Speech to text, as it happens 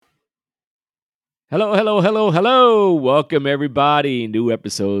Hello, hello, hello, hello. Welcome, everybody. New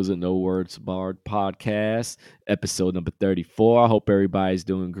episodes of No Words Barred podcast, episode number 34. I hope everybody's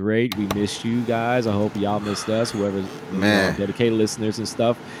doing great. We missed you guys. I hope y'all missed us, whoever's, our Man, dedicated listeners and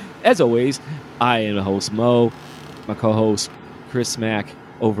stuff. As always, I am the host, Mo, my co host, Chris Mack,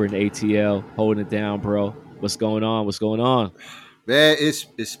 over in ATL, holding it down, bro. What's going on? What's going on? man,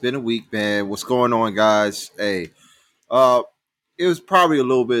 it's been a week, man. What's going on, guys? Hey, uh, it was probably a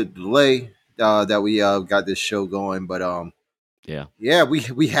little bit of delay that we got this show going, but Yeah, yeah, we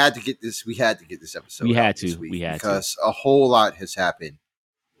had to get this we episode had out this to. week We had to. because a whole lot has happened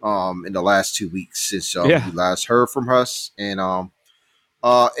in the last 2 weeks since Yeah. you last heard from us, and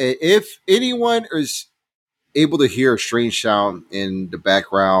if anyone is able to hear a strange sound in the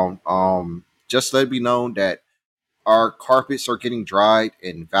background, just let it be known that our carpets are getting dried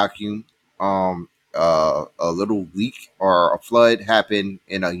and vacuumed. A little leak or a flood happened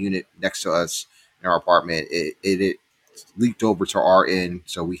in a unit next to us in our apartment. It leaked over to our end,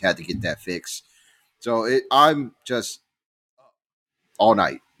 so we had to get that fixed. So I'm just all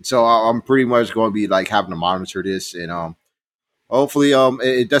night. So I'm pretty much going to be like having to monitor this, and hopefully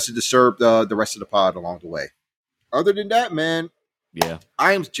it doesn't disturb the rest of the pod along the way. Other than that, man, Yeah.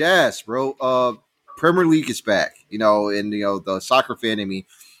 I am jazzed, bro. Premier League is back, and the soccer fan in me.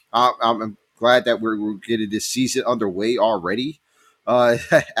 I'm glad that we're getting this season underway already.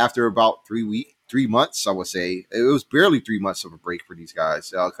 After about 3 months, I would say it was barely 3 months of a break for these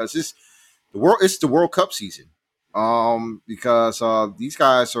guys because it's the World Cup season. Because these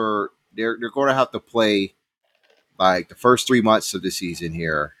guys they're going to have to play like the first 3 months of the season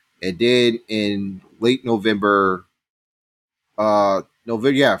here, and then in late November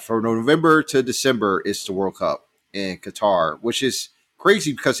November, yeah, for November to December is the World Cup in Qatar, which is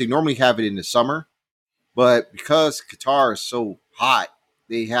crazy because they normally have it in the summer, but because Qatar is so hot,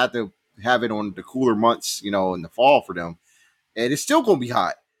 they had to have it on the cooler months, in the fall for them, and it's still going to be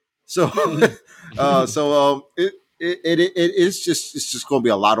hot. So, it is just going to be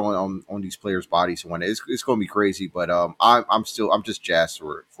a lot on these players' bodies. When it's going to be crazy, but I'm just jazzed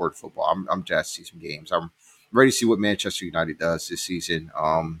for the football. I'm jazzed to see some games. I'm ready to see what Manchester United does this season.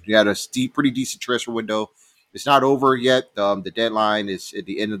 We had a pretty decent transfer window. It's not over yet. The deadline is at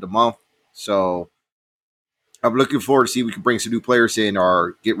the end of the month, so I'm looking forward to see if we can bring some new players in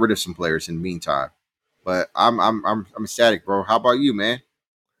or get rid of some players in the meantime. But I'm ecstatic, bro. How about you, man?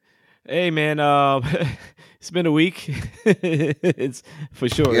 Hey man, it's been a week. It's for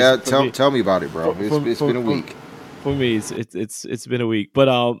sure. It's Yeah, for me. tell me about it, bro. For It's for it's for been a for, week. for me, it's been a week. But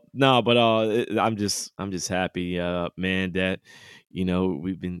no, but I'm just happy, man, that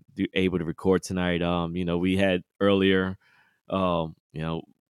we've been able to record tonight. We had earlier,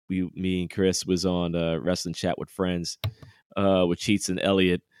 me and Chris was on wrestling chat with friends, with Cheats and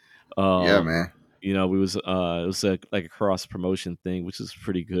Elliot. Yeah, Um, man. we was it was like a cross promotion thing, which is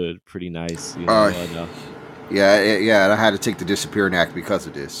pretty good, pretty nice. Uh, And yeah. And I had to take the disappearing act because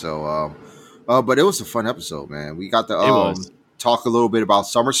of this. So, but it was a fun episode, man. We got to it was. talk a little bit about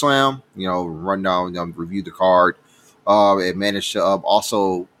SummerSlam. Run down, review the card. And managed to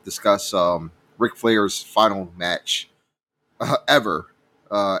also discuss Ric Flair's final match ever,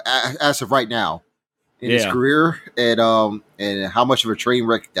 as of right now in his Yeah, career, and how much of a train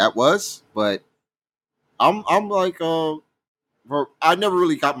wreck that was. But I'm like I never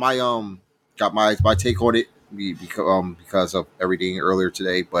really got my take on it because of everything earlier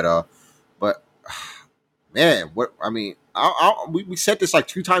today. But man, what I mean, we said this like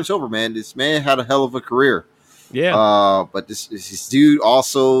 2 times over, man. This man had a hell of a career. yeah. But this dude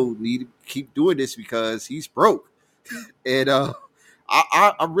also need to keep doing this because he's broke, and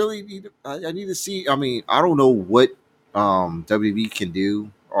I really I need to see. I mean, I don't know what WB can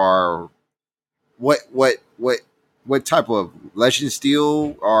do or what type of legend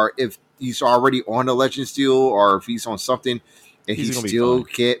steel, or if he's already on a legend steel, or if he's on something and He's he gonna be still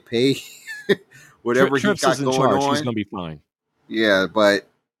fine. can't pay whatever he Trips is got in going charge. He's on. gonna be fine. Yeah, but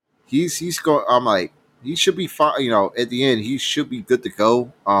he's going. I'm like, he should be fine. At the end, he should be good to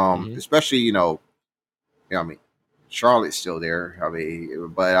go. Hmm. Especially I mean, Charlotte's still there. I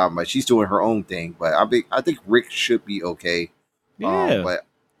mean, but she's doing her own thing. But I think Rick should be okay. Yeah, But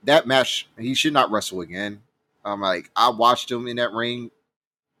that match, he should not wrestle again. I'm like, I watched him in that ring.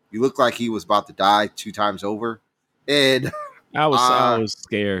 He looked like he was about to die 2 times over, and I uh, was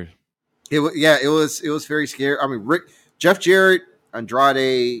scared. it was very scary. I mean, Jeff Jarrett,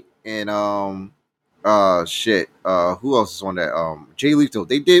 Andrade, and who else is on that? Jay Lethal.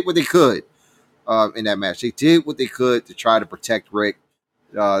 They did what they could in that match. They did what they could to try to protect Rick,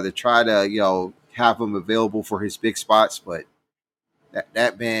 to try to have him available for his big spots, but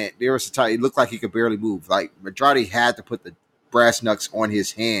That man, there was a time it looked like he could barely move. Like Andrade had to put the brass knucks on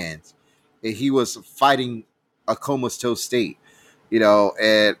his hands, and he was fighting a comatose state.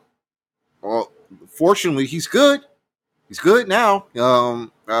 And well, fortunately, he's good. He's good now.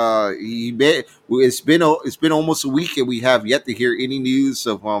 It's been almost a week, and we have yet to hear any news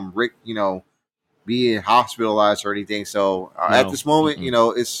of Rick, being hospitalized or anything. So at No. this moment,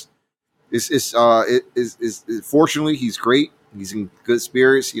 fortunately he's great. He's in good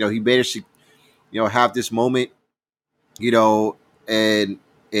spirits. He managed to have this moment. And and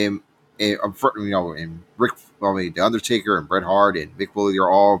Rick, the Undertaker and Bret Hart and Mick Foley are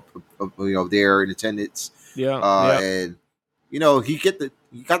all there in attendance. Yeah. And he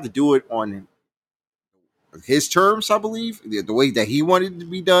got to do it on his terms, I believe, the way that he wanted it to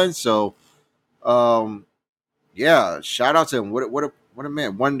be done. So, yeah, shout out to him. What a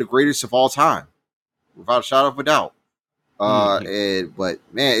man, one of the greatest of all time, without a shadow of a doubt. But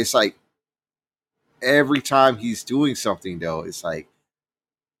man, it's like every time he's doing something, though, it's like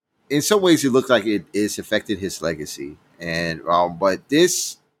in some ways it looks like it is affected his legacy. And but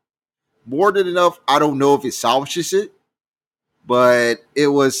this more than enough. I don't know if it salvages it, but it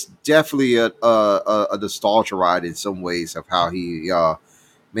was definitely a nostalgia ride in some ways of how he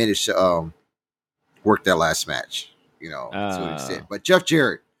managed to work that last match. To an extent. But Jeff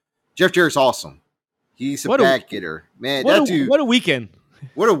Jarrett's awesome. He's a bad getter, man. That dude. What a weekend!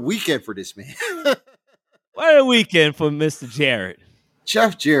 What a weekend for this man. What a weekend for Mr. Jarrett.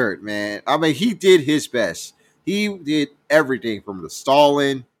 Jeff Jarrett, man. I mean, he did his best. He did everything from the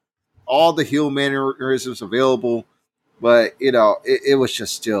stalling, all the heel mannerisms available. But it was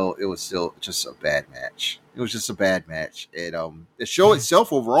still just a bad match. It was just a bad match, and the show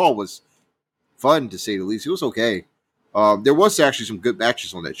itself overall was fun to say the least. It was okay. There was actually some good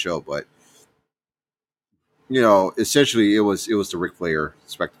matches on that show, but essentially it was the Ric Flair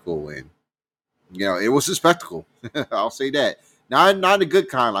spectacle, and it was a spectacle. I'll say that. Not a good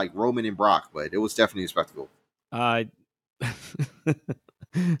kind like Roman and Brock, but it was definitely a spectacle.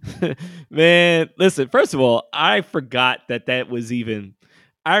 Man, listen, first of all, I forgot that was even.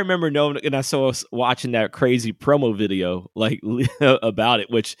 I remember knowing, and I saw us watching that crazy promo video like about it,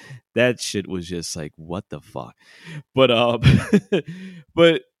 which that shit was just like, what the fuck? But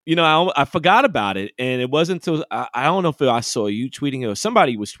but I forgot about it, and it wasn't until I don't know if I saw you tweeting it or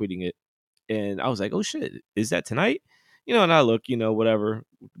somebody was tweeting it, and I was like, oh shit, is that tonight? And I look, whatever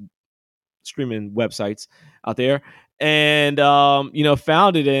streaming websites out there, and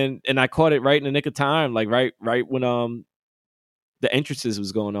found it, and I caught it right in the nick of time, like right when the entrances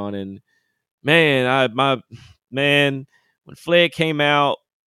was going on, and when Flair came out,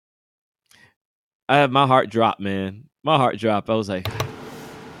 my heart dropped, man. My heart dropped. I was like,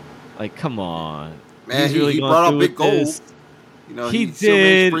 come on, man. He brought out Big Gold. He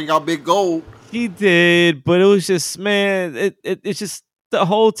did bring out Big Gold. He did, but it was just, man, it's just the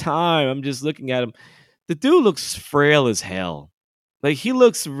whole time I'm just looking at him. The dude looks frail as hell. Like, he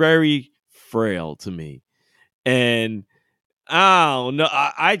looks very frail to me. And I don't know.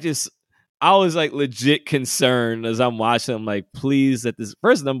 I was like legit concerned as I'm watching. I'm like, please let this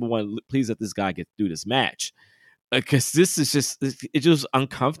number one, please let this guy get through this match. Because this is it's just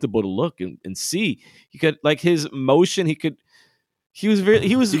uncomfortable to look and see. He could, like, his motion, he couldn't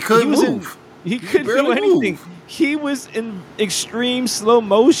move. He couldn't do anything. He was in extreme slow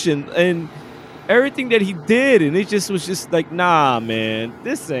motion and everything that he did, and it just was just like, nah, man,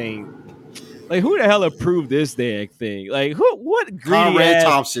 this ain't like, who the hell approved this damn thing? Like, what greedy Conrad ass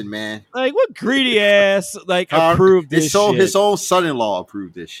Thompson, man. Like, what greedy ass approved this shit? His own son-in-law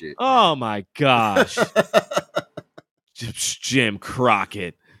approved this shit. Oh my gosh. Jim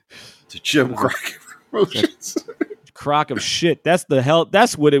Crockett. The Jim Crockett promotions. Crock of shit. That's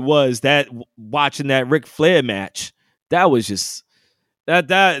what it was. That watching that Ric Flair match, that was just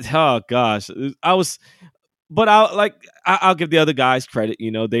that. Oh gosh, I'll give the other guys credit.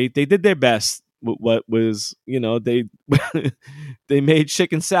 They did their best with what was, they they made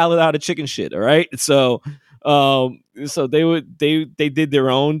chicken salad out of chicken shit. All right, so they did their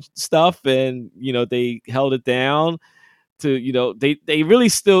own stuff, and they held it down. They really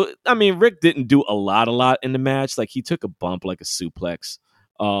still, I mean, Rick didn't do a lot in the match. Like, he took a bump, like a suplex.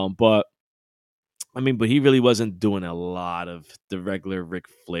 But he really wasn't doing a lot of the regular Ric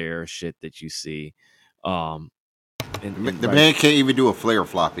Flair shit that you see. The man can't even do a Flair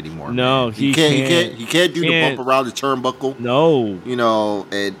flop anymore. No, man. He can't do the bump around the turnbuckle. No.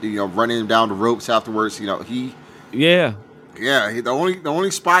 And running him down the ropes afterwards. Yeah. The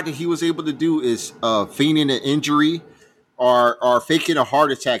only spot that he was able to do is feigning an injury or faking a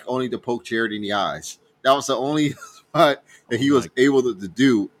heart attack only to poke Jarrett in the eyes. That was the only spot that he was able to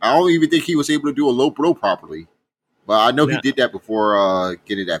do. I don't even think he was able to do a low blow properly. But I know he did that before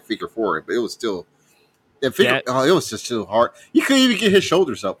getting that figure four. But it was still that figure. It was just so hard. He couldn't even get his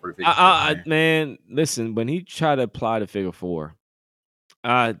shoulders up for the figure four. Man, listen, when he tried to apply the figure four,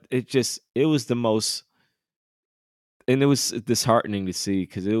 it was the most, and it was disheartening to see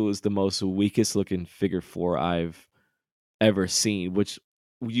because it was the most weakest looking figure four I've ever seen, which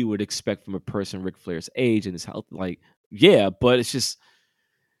you would expect from a person Ric Flair's age and his health. Like, yeah, but it's just,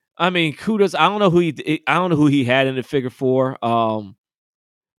 I mean, kudos. I don't know who he had in the figure four.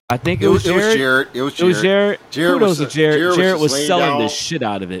 I think it was Jarrett. It was Jarrett. Kudos to Jarrett. Jarrett was selling the shit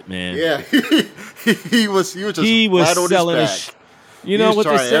out of it, man. Yeah, he was just selling the shit. You know what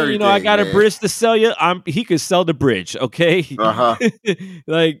they say? You know, I got a bridge to sell you. He could sell the bridge, okay?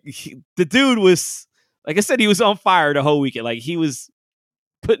 Like the dude was, like I said, he was on fire the whole weekend. Like he was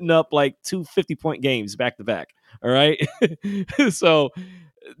putting up like 2 50-point games back to back. All right, so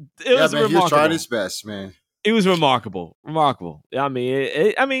it was remarkable. He was trying his best, man. It was remarkable. I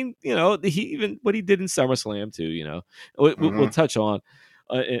mean, you know, he even what he did in SummerSlam too. You know, we'll touch on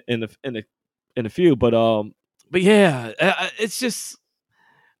in a few, but yeah, it's just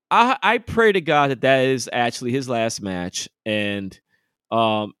I pray to God that is actually his last match, and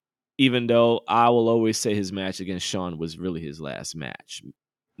even though I will always say his match against Shawn was really his last match,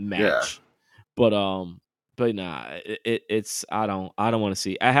 but nah, it's I don't want to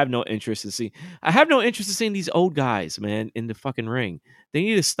see. I have no interest in seeing. I have no interest in seeing these old guys, man, in the fucking ring. They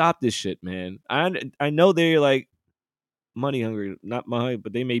need to stop this shit, man. I know they're like money hungry, not money,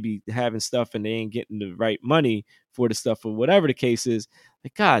 but they may be having stuff and they ain't getting the right money for the stuff or whatever the case is.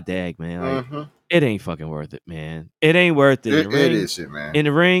 Like, god dang, man, like, it ain't fucking worth it, man. It ain't worth it. It isn't, man. In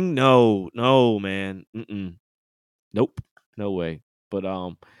the ring, no, man. Nope, no way.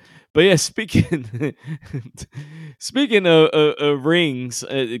 But yeah, speaking of rings,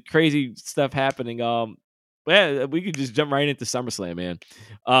 crazy stuff happening. Yeah, we could just jump right into SummerSlam, man.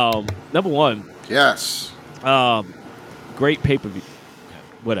 Number one, yes. Great pay-per-view.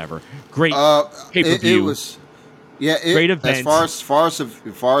 Whatever. Great pay-per-view. It was, great event. As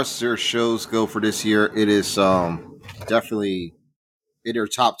far as their shows go for this year, it is definitely in their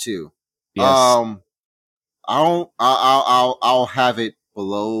top two. Yes. I'll have it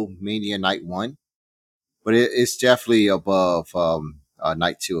below Mania Night 1, but it's definitely above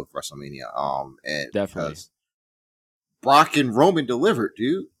Night 2 of WrestleMania. And definitely, Brock and Roman delivered,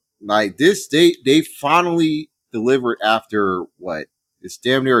 dude. Like this, they finally delivered after what? It's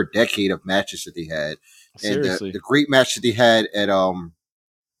damn near a decade of matches that they had, seriously. And the great match that they had at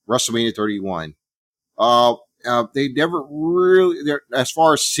WrestleMania 31. They never really, as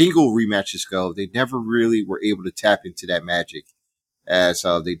far as single rematches go, they never really were able to tap into that magic as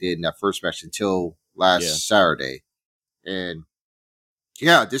they did in that first match until last Saturday. And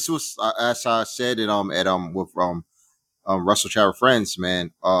yeah, this was as I said with Russell Chat Friends,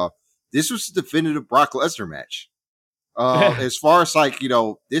 man. This was the definitive Brock Lesnar match. As far as like, you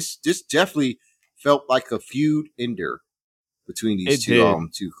know, this definitely felt like a feud ender between these two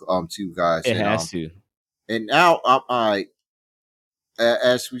guys. It has to. And now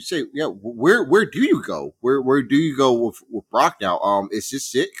as we say, yeah, where do you go? Where do you go with Brock now? Is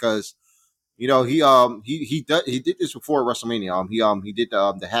this it? Because you know he did this before WrestleMania. He did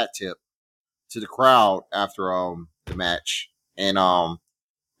the hat tip to the crowd after the match, and I'm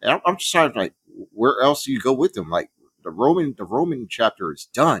just trying to like, where else do you go with him? Like the Roman chapter is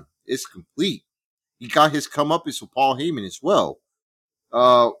done. It's complete. He got his comeuppance with Paul Heyman as well.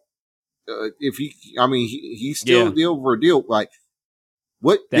 He's still the over deal. Like,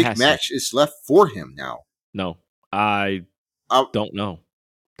 what big match is left for him now? No, I don't know.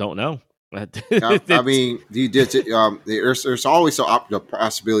 Don't know. I mean, he did. There's always the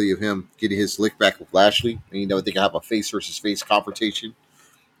possibility of him getting his lick back with Lashley. And, you know, they can have a face versus face confrontation,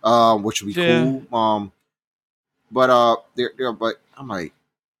 which would be cool. But I'm like,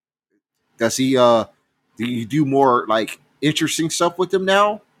 does he? Do you do more like interesting stuff with him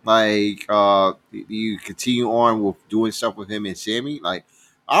now? Like, do you continue on with doing stuff with him and Sammy? Like,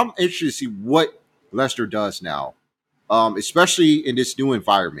 I'm interested to see what Lesnar does now, especially in this new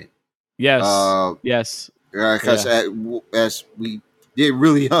environment. Yes. Yes. Because as we didn't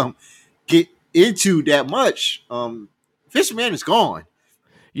really get into that much, Vince McMahon is gone.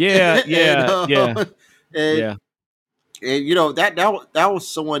 Yeah. And you know that was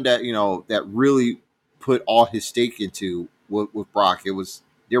someone that, you know, that really put all his stake into with Brock. It was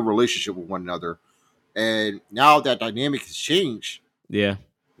their relationship with one another, and now that dynamic has changed. Yeah,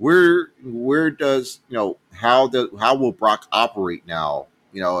 where does, you know, how will Brock operate now?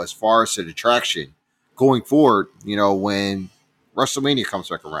 You know, as far as the attraction going forward, when WrestleMania comes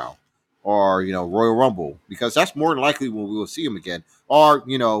back around, or Royal Rumble, because that's more than likely when we will see him again, or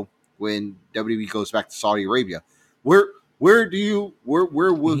when WWE goes back to Saudi Arabia. Where where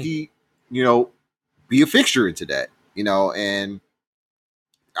will he be a fixture into that? And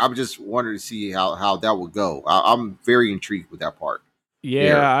I'm just wondering to see how that would go. I'm very intrigued with that part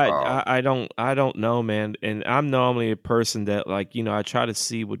Yeah, there. I don't know, man. And I'm normally a person that, like, I try to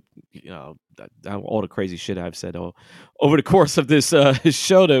see what, all the crazy shit I've said over the course of this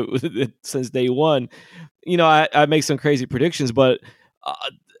show that since day one. I make some crazy predictions, but uh,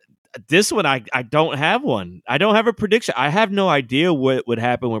 this one I don't have one. I don't have a prediction. I have no idea what would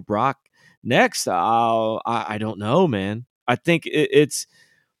happen with Brock next. I don't know, man. I think it's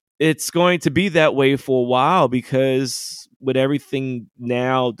going to be that way for a while, because with everything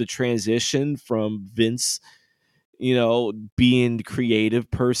now, the transition from Vince, being the creative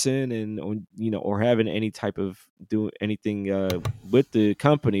person, and or having any type of doing anything with the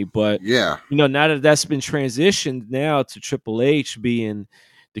company. But Yeah, now that that's been transitioned now to Triple H being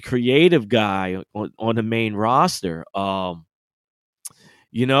the creative guy on the main roster,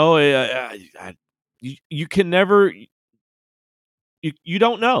 you can never, you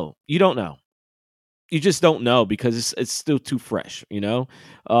don't know. You don't know. You just don't know, because it's still too fresh.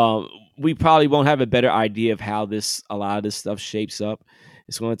 Uh, we probably won't have a better idea of how a lot of this stuff shapes up.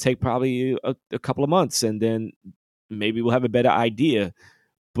 It's going to take probably a couple of months, and then maybe we'll have a better idea.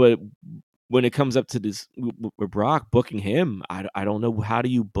 But when it comes up to this with Brock, booking him, I don't know.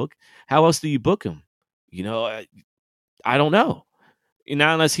 How else do you book him? I don't know.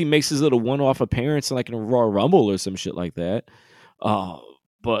 Not unless he makes his little one-off appearance, like in a Royal Rumble or some shit like that. Uh,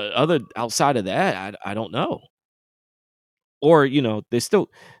 but outside of that, I don't know. Or they still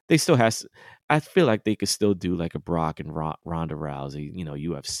has. I feel like they could still do like a Brock and Ronda Rousey,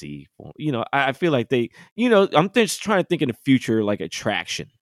 UFC. I feel like they, I'm just trying to think in the future, like attraction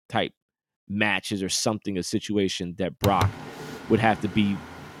type matches or something, a situation that Brock would have to be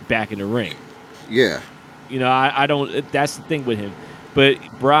back in the ring. yeah, I don't. That's the thing with him. But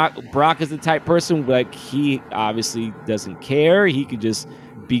Brock is the type person, like, he obviously doesn't care. He could just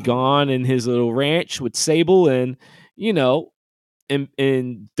be gone in his little ranch with Sable, and you know,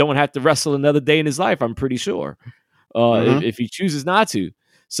 and don't have to wrestle another day in his life. I'm pretty sure, hmm if he chooses not to.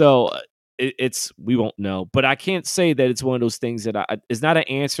 So it's we won't know. But I can't say that it's one of those things that it's not an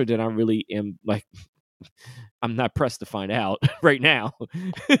answer that I really am like. I'm not pressed to find out right now.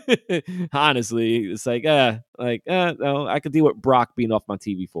 Honestly, it's like, no, I could deal with Brock being off my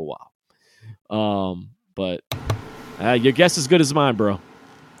TV for a while. But your guess is good as mine, bro.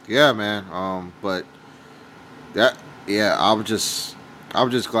 yeah, man. But that, yeah, I'm just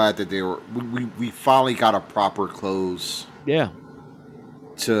glad that we finally got a proper close Yeah,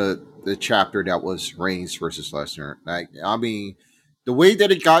 to the chapter that was Reigns versus Lesnar. Like, I mean, the way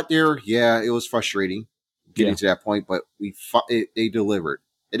that it got there, yeah, it was frustrating getting yeah, to that point, but they delivered,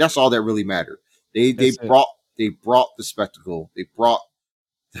 and that's all that really mattered. They they that's it. brought they brought the spectacle. They brought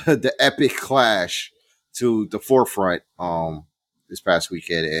the epic clash to the forefront this past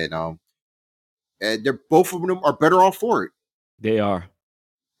weekend, and they're both of them are better off for it. They are.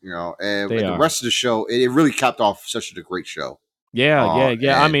 And They the are. rest of the show, it really capped off such a great show. Yeah, yeah,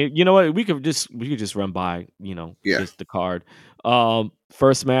 yeah. I And mean, you know what? We could just run by, yeah, just the card.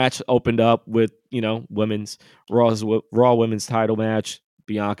 First match opened up with, women's Raw women's title match,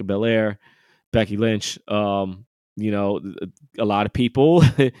 Bianca Belair, Becky Lynch. A lot of people.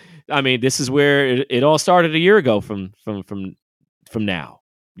 I mean, this is where it all started a year ago from now.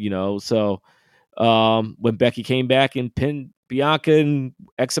 So when Becky came back and pinned Bianca in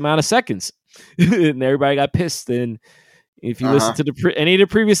X amount of seconds, and everybody got pissed. And if you uh listen huh, to any of the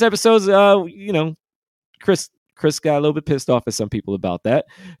previous episodes, Chris got a little bit pissed off at some people about that,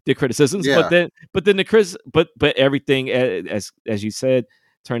 the criticisms. But yeah, then but everything, as you said,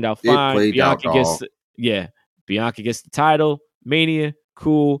 turned out it fine. played out, dog. Bianca gets the title. Mania,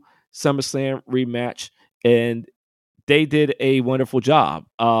 cool. SummerSlam rematch, and they did a wonderful job.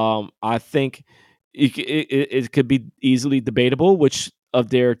 I think it could be easily debatable which of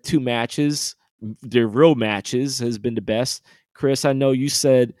their two matches, their real matches, has been the best. Chris, I know you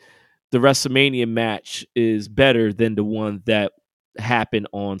said the WrestleMania match is better than the one that happened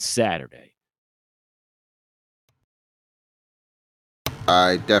on Saturday.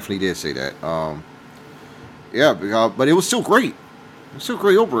 I definitely did say that. Yeah, but it was still great. It was still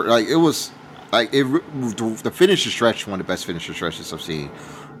great over. Like, it was like the finisher stretch, one of the best finisher stretches I've seen.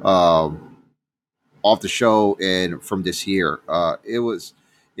 Um, Off the show and from this year.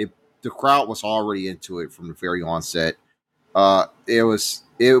 It the crowd was already into it from the very onset. It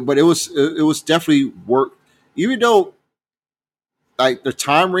was definitely work. Even though like the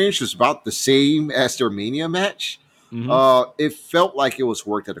time range was about the same as their Mania match, Hmm. it felt like it was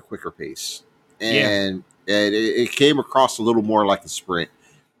worked at a quicker pace, Yeah. and it came across a little more like a sprint.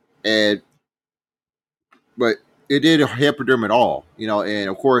 And but it didn't hamper them at all, you know. And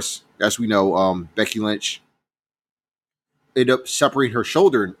of course, as we know, Becky Lynch ended up separating her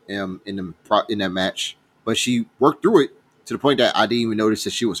shoulder in that match, but she worked through it to the point that I didn't even notice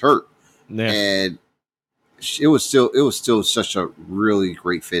that she was hurt, Yeah. and it was still such a really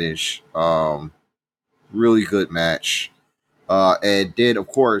great finish, really good match, and then of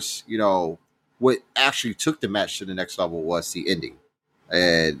course, you know, what actually took the match to the next level was the ending,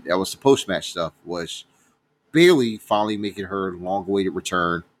 and that was the post match stuff. Was Bailey finally making her long-awaited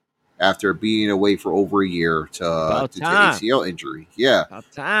return after being away for over a year About due to time. ACL injury. Yeah, About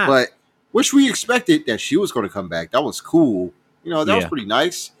time. but which we expected that she was going to come back. That was cool. You know, that was Yeah. pretty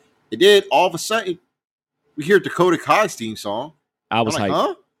nice. It did. All of a sudden, we hear Dakota Kai's theme song. I I'm was like, hyped.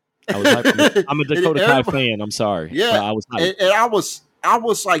 huh? I was hyped. I'm a And Dakota Kai fan. I'm sorry, but yeah, I was hyped. and I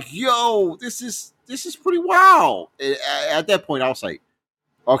was like, yo, this is pretty wild. And at that point, I was like,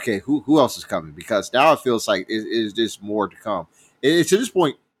 okay, who else is coming? Because now it feels like is just more to come. And to this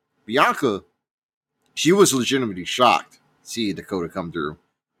point, Bianca, she was legitimately shocked seeing Dakota come through.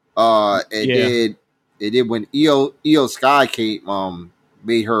 Yeah. And then when Io Sky came,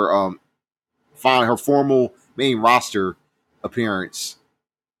 made her find her formal main roster appearance.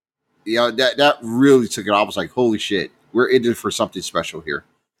 You know, that really took it off. I was like, holy shit, we're in it for something special here.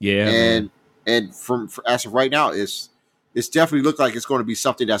 Yeah, man. And from as of right now, it's definitely looked like it's going to be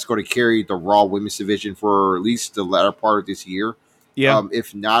something that's going to carry the Raw Women's Division for at least the latter part of this year. Yeah.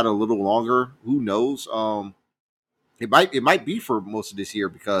 If not a little longer, who knows? It might be for most of this year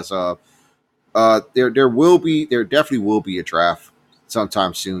because there definitely will be a draft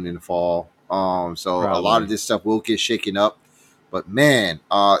sometime soon in the fall. So a lot of Probably. this stuff will get shaken up. But man,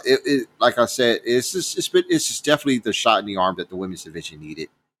 it like I said, it's just definitely the shot in the arm that the women's division needed,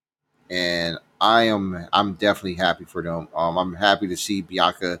 and I'm definitely happy for them. I'm happy to see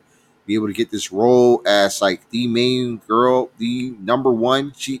Bianca be able to get this role as like the main girl, the number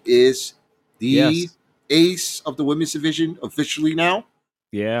one. She is the Yes. ace of the women's division officially now,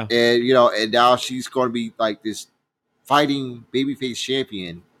 Yeah. and you know, and now she's going to be like this fighting babyface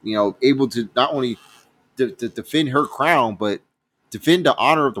champion. You know, able to not only to defend her crown, but defend the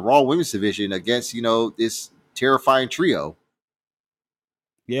honor of the Raw Women's Division against this terrifying trio.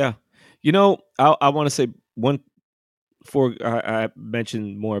 Yeah. I want to say one before I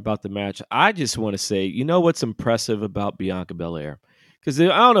mention more about the match. I just want to say, what's impressive about Bianca Belair? Because I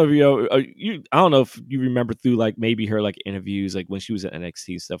don't know if I don't know if you remember through like maybe her like interviews, like when she was at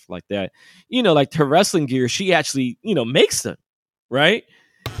NXT stuff like that. Like her wrestling gear, she actually makes them, right?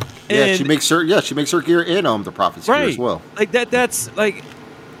 Yeah, And she makes her gear and the Prophet's gear as right, well. like that's like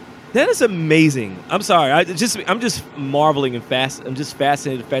that is amazing. I'm sorry. I'm just marveling and fast. I'm just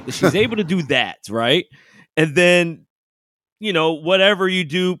fascinated the fact that she's able to do that, right? And then, whatever you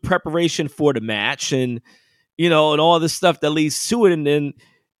do, preparation for the match and and all this stuff that leads to it, and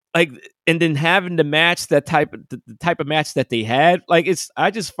then having the match the type of match that they had, like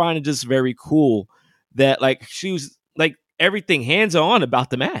I just find it just very cool that like she was like everything hands on about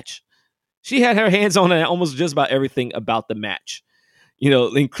the match. She had her hands on almost just about everything about the match,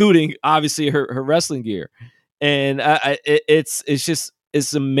 including obviously her wrestling gear, and it's just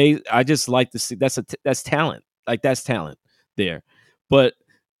it's amazing. I just like to see that's talent, like that's talent there, but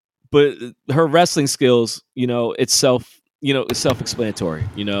her wrestling skills, itself, is self explanatory.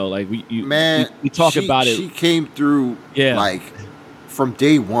 Like Man, we talk about it, she came through yeah, like from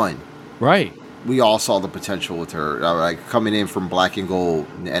day one. right, We all saw the potential with her, like coming in from Black and Gold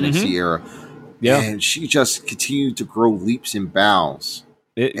in the NXT hmm era, yeah, and she just continued to grow leaps and bounds.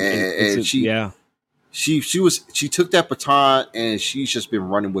 And yeah, she took that baton and she's just been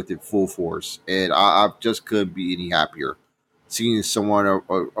running with it full force. And I just couldn't be any happier seeing someone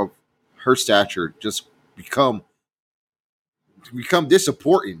of her stature just become this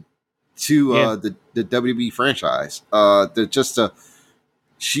important to yeah, the WWE franchise.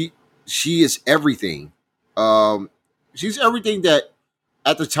 She she is everything. Um, she's everything that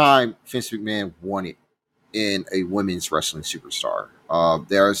at the time Vince McMahon wanted in a women's wrestling superstar.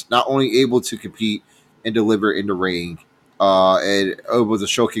 There's not only able to compete and deliver in the ring, and able to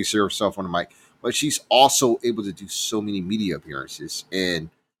showcase herself on the mic, but she's also able to do so many media appearances and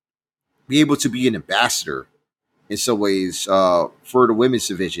be able to be an ambassador in some ways for the women's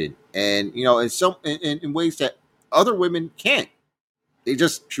division, and in ways that other women can't. They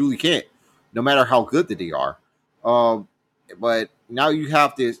just truly can't, no matter how good that they are. Um, but now you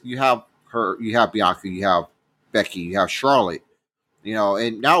have this. You have her. You have Bianca. You have Becky. You have Charlotte.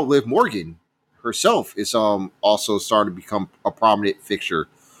 And now Liv Morgan herself is also starting to become a prominent fixture.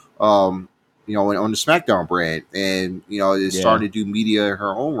 On the SmackDown brand, and is Yeah. starting to do media in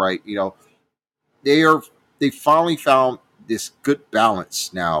her own right. They are they finally found this good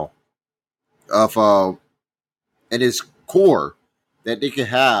balance now of and its core that they can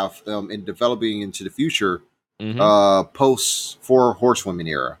have in developing into the future Hmm. post Four Horsewomen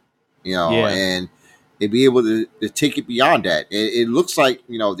era, Yeah. and be able to take it beyond that. It looks like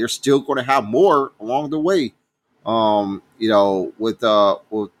they're still going to have more along the way. With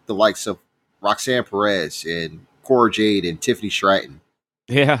the likes of Roxanne Perez and Cora Jade and Tiffany Stratton,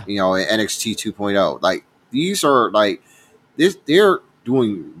 Yeah. in NXT 2.0. Like these are like this, they're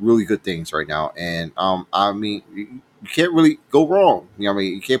doing really good things right now, and I mean, you can't really go wrong.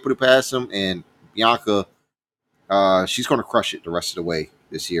 You can't put it past them. And Bianca, she's going to crush it the rest of the way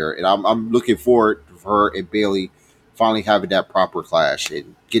this year, and I'm looking forward to her and Bailey finally having that proper clash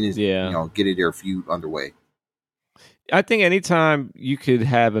and Yeah. getting their feud underway. I think anytime you could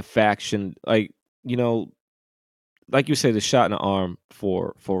have a faction you know, like you say, the shot in the arm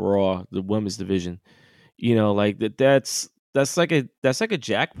for Raw, the women's division. Like that's like a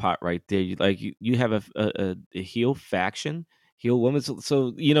jackpot right there. You have a heel faction, heel women.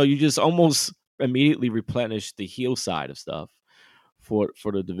 So you just almost immediately replenish the heel side of stuff for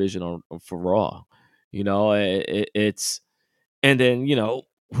the division for Raw. It's and then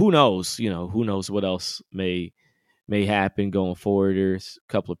who knows what else may happen going forward. There's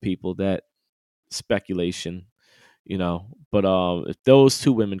a couple of people that speculation, but if those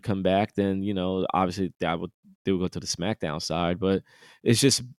two women come back, then obviously they would go to the SmackDown side. But it's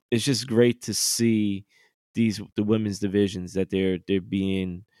just great to see the women's divisions that they're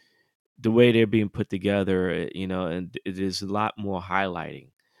being the way they're being put together, and it is a lot more highlighting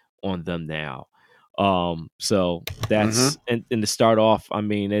on them now. So Mm-hmm. that's and to start off, I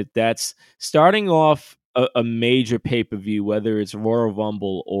mean, that's starting off a major pay per view, whether it's Royal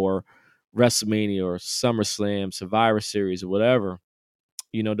Rumble or WrestleMania or SummerSlam, Survivor Series, or whatever.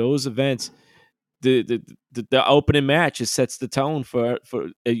 Those events, the opening match, it sets the tone for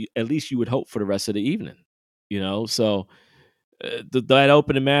at least you would hope for the rest of the evening. So that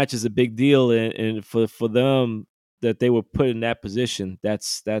opening match is a big deal, and for them that they were put in that position,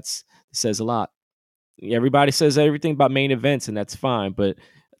 that's says a lot. Everybody says everything about main events, and that's fine, but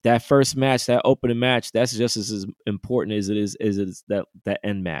that first match, that opening match, that's just as important as it is that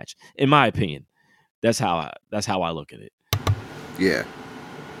end match, in my opinion. That's how I look at it. Yeah,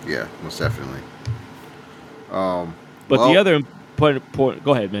 yeah, most definitely. Um, But the well, other important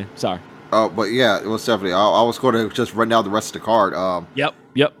go ahead, man. Sorry. but yeah, most definitely. I was going to just run down the rest of the card. Yep.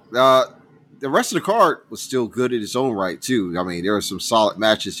 Yep. Uh, the rest of the card was still good in its own right too. I mean, there were some solid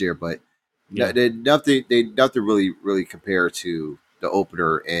matches here, but Yeah. they nothing really compare to the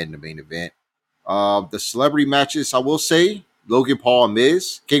opener and the main event. The celebrity matches, I will say, Logan Paul and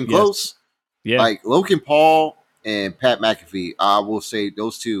Miz came Yes. close. Yeah. Like Logan Paul and Pat McAfee, I will say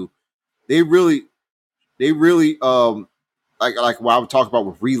those two, they really like what I would talk about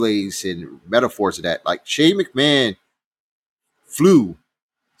with relays and metaphors of that. Like Shane McMahon flew, Yeah.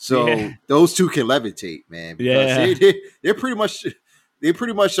 so those two can levitate, man, because Yeah. they're pretty much they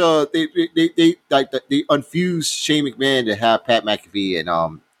like they unfused Shane McMahon to have Pat McAfee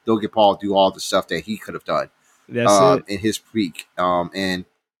and Logan Paul do all the stuff that he could have done That's it. in his peak.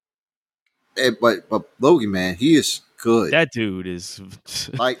 But Logan, man, he is good. That dude is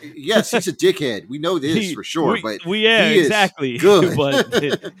Like, yes, he's a dickhead. We know this he for sure, but we yeah, he is exactly. good. But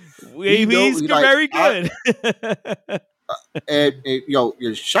he's Like very good.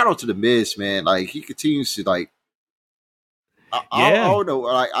 shout out to the Miz, man. Like he continues to like I Yeah. don't know.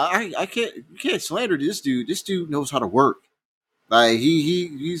 Like I can't you can't slander this dude. This dude knows how to work. Like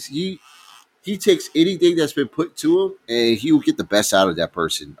he takes anything that's been put to him, and he will get the best out of that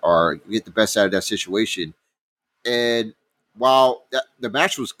person or get the best out of that situation. And while the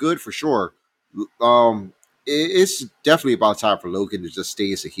match was good for sure, it's definitely about time for Logan to just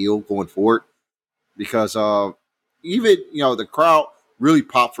stay as a heel going forward because even the crowd really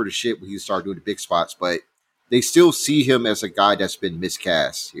popped for the shit when he started doing the big spots, but they still see him as a guy that's been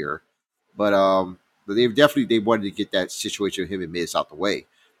miscast here. But they wanted to get that situation of him and Miz out the way.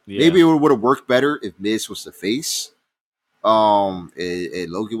 Maybe Yeah. it would have worked better if Miz was the face,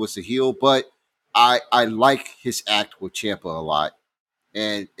 and Logan was the heel. But I like his act with Ciampa a lot,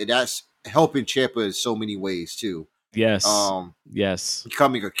 and that's helping Ciampa in so many ways too. Yes. Um, Yes.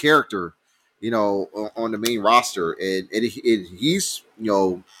 Becoming a character, on the main roster, and he's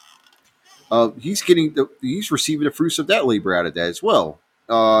he's receiving the fruits of that labor out of that as well.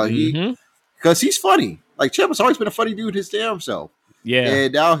 He Mm-hmm. Because he's funny. Like Ciampa's always been a funny dude his damn self, Yeah.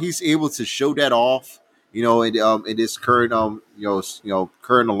 and now he's able to show that off. In this current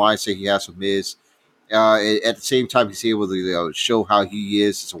current alliance that he has with Miz. At the same time, he's able to show how he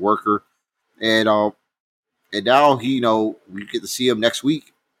is as a worker, and now we get to see him next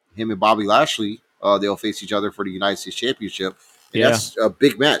week. Him and Bobby Lashley, they'll face each other for the United States Championship, and Yeah. that's a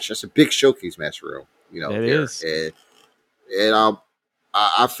big match. That's a big showcase match for him. That There, is. and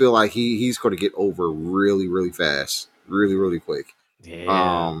I feel like he's going to get over really, really fast, really, really quick.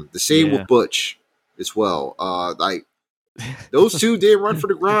 Yeah. The same Yeah. with Butch as well. Like those two did run for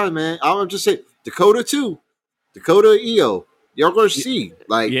the grind, man. I'm just saying, Dakota too, Dakota Io. You're going to see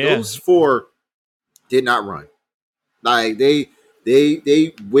like Yeah. those four did not run. Like they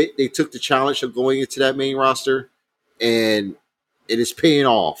took the challenge of going into that main roster, and it is paying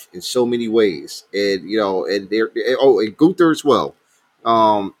off in so many ways. And and and Gunther as well.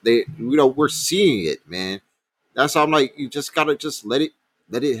 We're seeing it, man. That's how I'm like, you just gotta just let it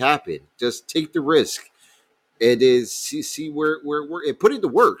happen. Just take the risk, and then see where and put into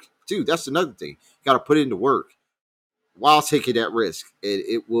work too. That's another thing. You gotta put into work while taking that risk, and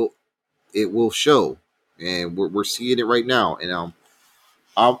it will show. And we're seeing it right now, and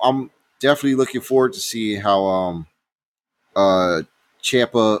I'm definitely looking forward to seeing how uh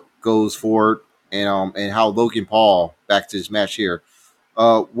Ciampa goes forward, and how Logan Paul, back to his match here,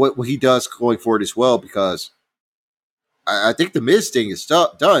 what he does going forward as well, because I think the Miz thing is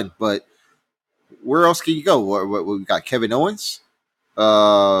done, but where else can you go? We got Kevin Owens,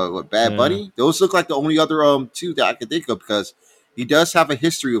 Bad Bunny. Those look like the only other two that I can think of, because he does have a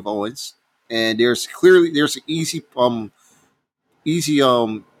history with Owens, and there's an easy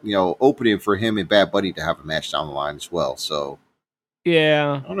opening for him and Bad Bunny to have a match down the line as well. So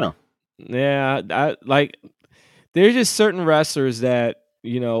Yeah. I don't know. Yeah. There's just certain wrestlers that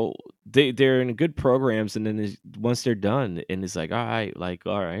they're in good programs, and then once they're done, and it's like, all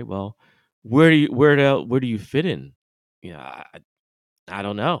right, well, where do you fit in? I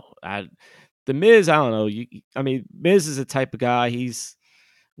don't know. The Miz, I don't know. I mean, Miz is a type of guy. He's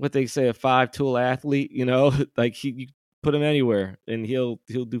what they say, a 5-tool athlete. Like you put him anywhere, and he'll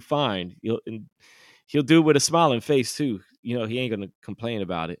do fine. He'll do it with a smiling face too. He ain't gonna complain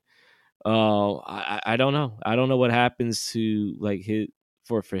about it. I don't know. I don't know what happens to like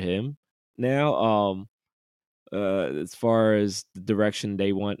for him now. As far as the direction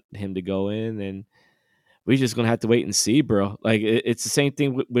they want him to go in, and we're just gonna have to wait and see, bro. Like it's the same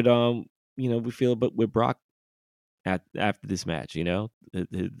thing with we feel but with Brock after this match,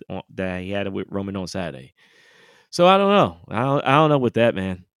 that he had it with Roman on Saturday. So I don't know. I don't know with that,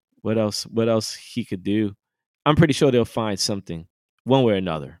 man. What else he could do? I'm pretty sure they'll find something one way or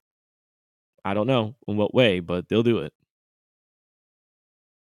another. I don't know in what way, but they'll do it.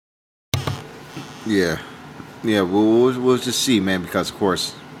 Yeah, yeah. We'll just see, man. Because of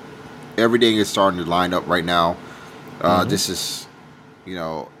course, everything is starting to line up right now. This is,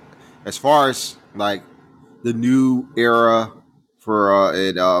 as far as like the new era for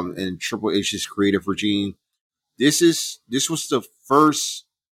in Triple H's creative regime. This was the first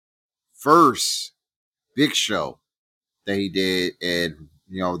big show that he did, and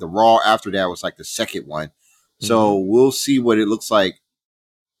the Raw after that was like the second one. So we'll see what it looks like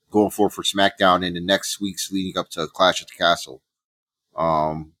going forward for SmackDown in the next weeks leading up to Clash at the Castle.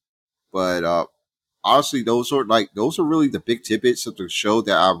 But honestly, those are really the big tidbits of the show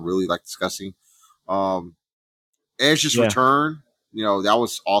that I really like discussing. Edge's return, that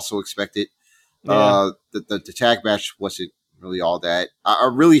was also expected. The tag match wasn't really all that. I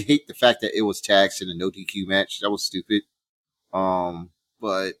really hate the fact that it was tags in a no DQ match. That was stupid.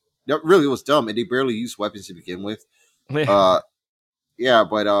 But that really was dumb, and they barely used weapons to begin with. But I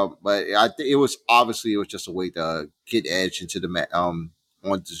think it was just a way to get Edge into the on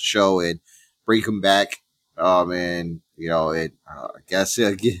the show and bring him back. And I guess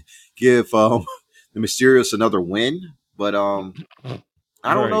give the Mysterios another win. But I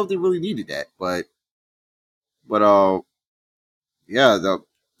don't know if they really needed that. But yeah, the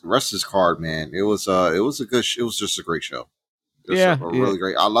rest of this card, man, it was a good. It was just a great show. Really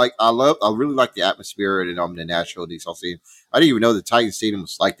great. I really like the atmosphere and the natural detail scene. I didn't even know the Titan Stadium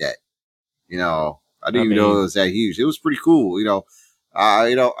was like that. I didn't even know it was that huge. It was pretty cool.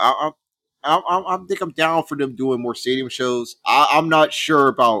 I think I'm down for them doing more stadium shows. I'm not sure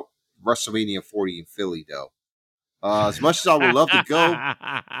about WrestleMania 40 in Philly though. As much as I would love to go,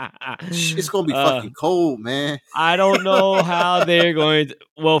 it's gonna be fucking cold, man. I don't know how they're going to.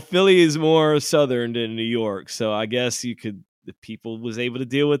 Well, Philly is more southern than New York, so I guess you could the people was able to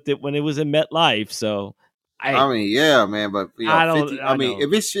deal with it when it was in MetLife. So I mean, yeah, man, but I don't 50. I I mean, know.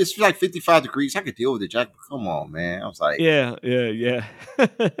 if it's like 55 degrees, I could deal with it, Jack. But come on, man. I was like, Yeah.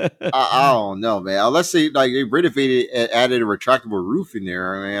 I don't know, man. Unless they renovated and added a retractable roof in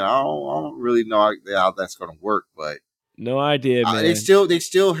there. I mean, I don't really know how that's going to work, but No idea, they man.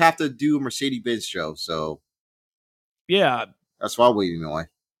 still have to do a Mercedes Benz show, so Yeah. that's why I'm waiting on.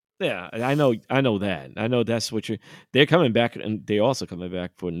 Yeah, I know that. I know that's what they're coming back, and they also coming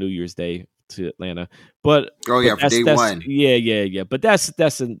back for New Year's Day to Atlanta. But Oh yeah, for day that's one. yeah. But that's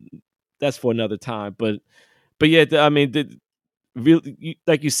for another time. But yeah, I mean, really,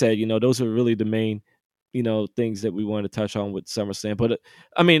 like you said, those are really the main, things that we want to touch on with SummerSlam. But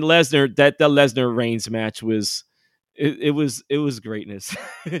I mean, Lesnar, the Lesnar Reigns match was it was greatness.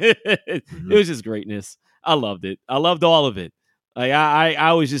 It Mm-hmm. was just greatness. I loved it. I loved all of it. Like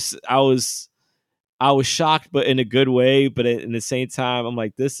I was shocked, but in a good way. But in the same time, I'm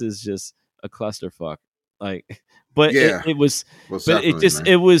like, this is just a clusterfuck. Like, but Yeah, it was, most but it definitely, just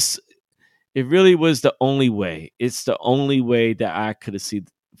man. it really was the only way. It's the only way that I could have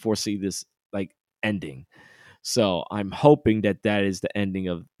foresee this like ending. So I'm hoping that is the ending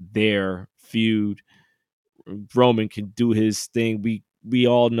of their feud. Roman can do his thing. We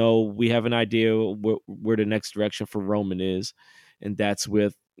all know, we have an idea where the next direction for Roman is, and that's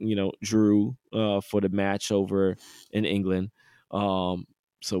with Drew for the match over in England.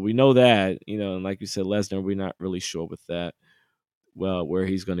 So we know that, and like you said, Lesnar, we're not really sure with that, well, where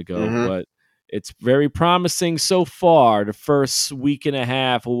he's going to go, Mm-hmm. but it's very promising so far. The first week and a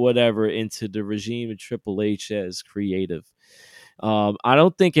half or whatever into the regime of Triple H as creative. I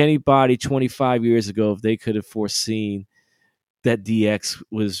don't think anybody 25 years ago, if they could have foreseen that DX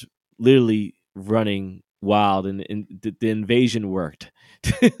was literally running wild and the invasion worked.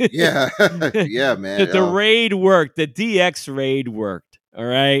 Yeah, the, yeah, man. the raid worked. The DX raid worked. All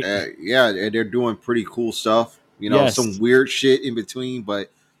right. Yeah, and they're doing pretty cool stuff. Some Yes. weird shit in between,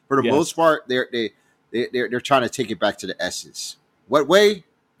 but for the most Yes. part, they're trying to take it back to the essence. What way?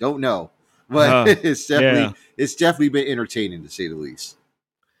 Don't know, but Yeah. it's definitely been entertaining to say the least.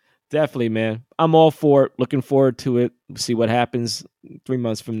 Definitely, man. I'm all for it. Looking forward to it. See what happens 3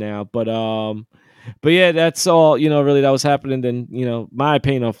 months from now. But yeah, that's all, really that was happening. Then, my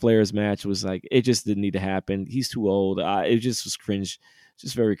opinion on Flair's match was like, it just didn't need to happen. He's too old. It just was cringe,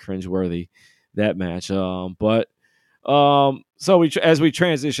 just very cringe worthy, that match. So as we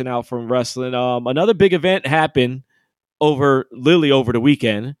transition out from wrestling, another big event happened literally over the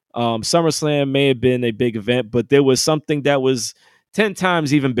weekend. SummerSlam may have been a big event, but there was something that was 10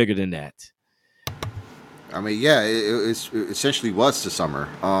 times even bigger than that. I mean, yeah, it essentially was the summer.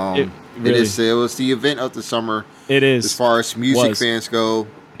 It really, It was the event of the summer it as is, far as music was, fans go.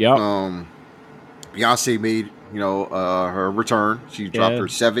 yep, Um, Beyonce made her return. She dropped yeah, her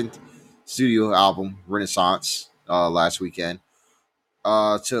seventh studio album, Renaissance, last weekend.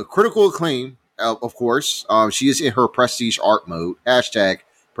 To critical acclaim, of course. She is in her prestige art mode. Hashtag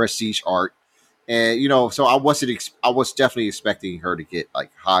prestige art. And so I was definitely expecting her to get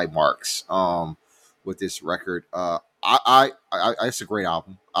like high marks. With this record. It's a great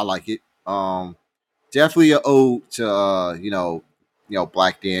album. I like it. Definitely a ode to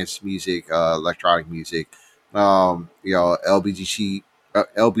black dance music, electronic music. LBGC,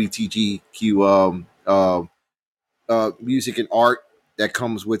 LBTGQ music and art that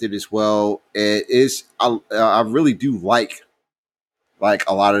comes with it as well. It is I really do like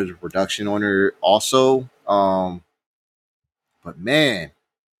a lot of the production on it also. But man,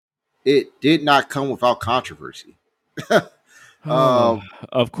 it did not come without controversy. um,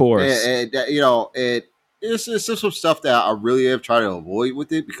 of course. it's just some stuff that I really have tried to avoid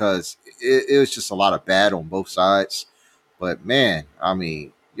with it because it was just a lot of bad on both sides. But man, I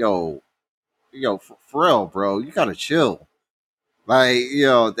mean, Pharrell, bro, you gotta chill. Like,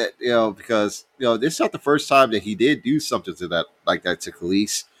 because this is not the first time that he did do something to that like that to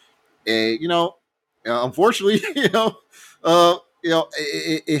Khalees. And unfortunately,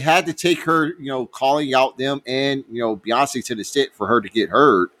 it had to take her, calling out them and Beyonce to the set for her to get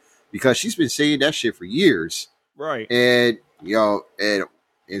heard because she's been saying that shit for years. Right. And and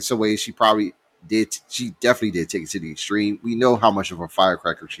in some ways, she probably did. She definitely did take it to the extreme. We know how much of a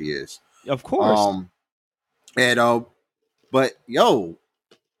firecracker she is. Of course. Um, and but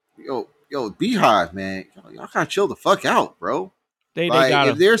Beehive, man, y'all gotta chill the fuck out, bro. They Like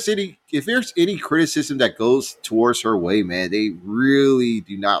gotta, if there's any criticism that goes towards her way, man, they really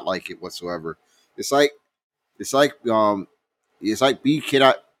do not like it whatsoever. It's like it's like B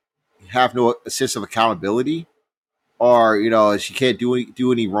cannot have no sense of accountability, or she can't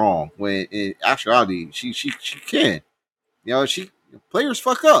do any wrong when in actuality she can. You know, players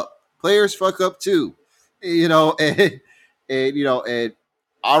fuck up. Players fuck up too. You know, and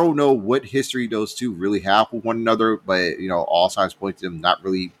I don't know what history those two really have with one another, but all signs point to them not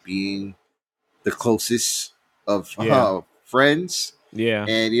really being the closest of Yeah. friends, Yeah.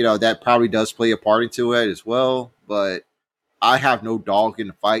 and that probably does play a part into it as well. But I have no dog in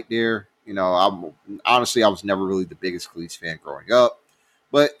the fight there. I was never really the biggest Khalees fan growing up,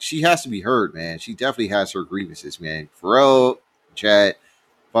 but she has to be heard, man. She definitely has her grievances, man. Pharrell, Chad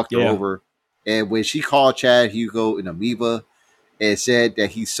fucked her Yeah. over, and when she called Chad Hugo an amoeba and said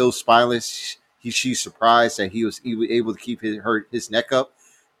that he's so spineless, she's surprised that he was even able to keep his neck up.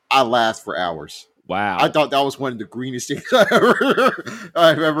 I laughed for hours. I Wow. thought that was one of the greenest things I've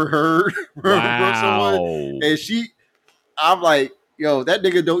ever heard from someone. Wow. And I'm like, yo, that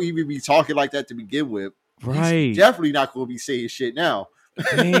nigga don't even be talking like that to begin with. He's Right. definitely not going to be saying shit now.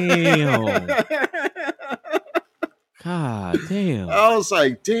 Damn. God damn. I was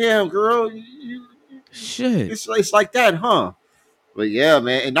like, damn, girl, Shit. it's like that, huh? But yeah,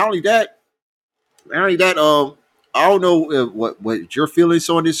 man, and not only that, I don't know what your feelings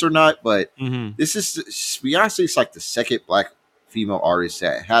on this or not, but Mm-hmm. this is Beyonce's like the second black female artist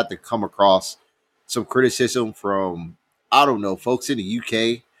that had to come across some criticism from, I don't know, folks in the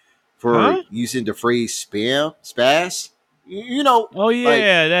UK for Huh? using the phrase spaz. You know, Oh like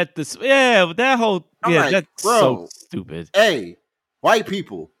yeah, that whole I'm like, that's so bro, stupid. hey, white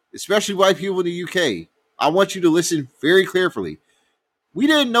people, especially white people in the UK, I want you to listen very carefully. We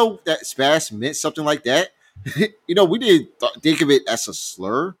didn't know that spaz meant something like that. We didn't think of it as a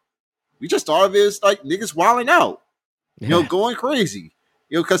slur. We just thought of it as like niggas wilding out, Yeah. going crazy.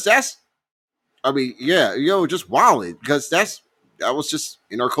 Because that's, I mean, yeah, just wilding. Because that was just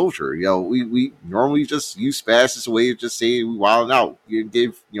in our culture. We normally just use spaz as a way of just saying we wilding out,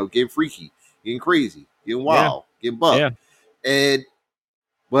 getting freaky, getting crazy, getting Yeah. wild, getting buck. Yeah. And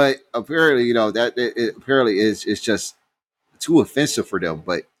but apparently, that it apparently is just too offensive for them.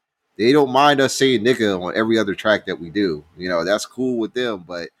 But they don't mind us saying nigga on every other track that we do. That's cool with them.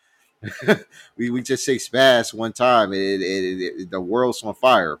 But we just say spaz one time and the world's on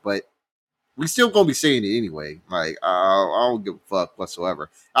fire. But we still gonna be saying it anyway. Like I don't give a fuck whatsoever.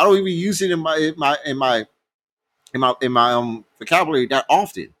 I don't even use it in my vocabulary that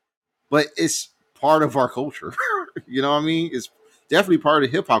often. But it's part of our culture. You know what I mean? It's definitely part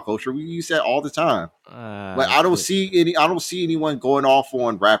of hip hop culture. We use that all the time. But I don't see anyone going off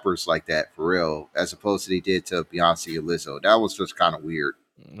on rappers like that for real, as opposed to they did to Beyonce and Lizzo. That was just kind of weird.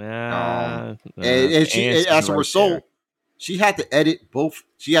 Nah, And the she, answer's as a right there. result, she had to edit both.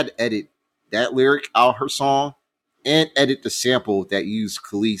 She had to edit that lyric out her song and edit the sample that used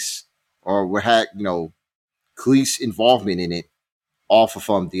Khalees or had Khalees involvement in it off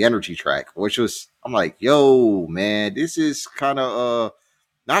of the energy track, which was I'm like, yo, man, this is kind of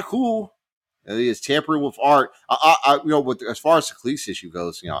not cool. It is tampering with art. But as far as the Khalees issue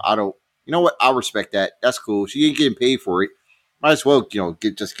goes, I don't. You know what? I respect that. That's cool. She ain't getting paid for it. Might as well, get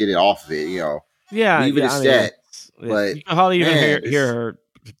it off of it. Yeah, Leave it yeah. as I mean, that. But you can hardly even man, hear her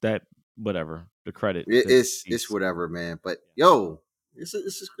that whatever the credit. it's whatever, man. But yo, it's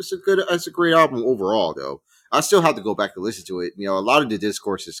a great album overall, though. I still have to go back and listen to it. A lot of the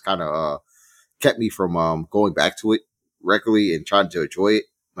discourse has kind of kept me from going back to it regularly and trying to enjoy it.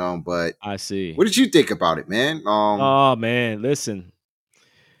 But I see. what did you think about it, man? Oh man, listen,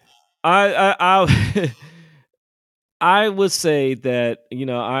 I I would say that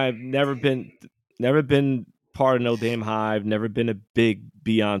I've never been part of No Damn Hive. Never been a big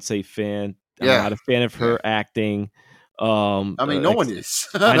Beyonce fan. I'm Yeah, not a fan of yeah. her acting. I mean, no one is.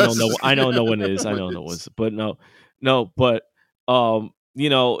 I know no one is. I know no one's. But no. But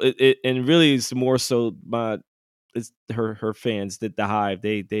it and really it's more so it's her fans that the Hive.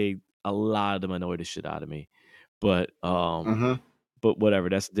 They a lot of them annoy the shit out of me. But Mm-hmm. but whatever.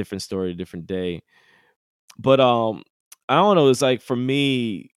 That's a different story, a different day. But I don't know. It's like for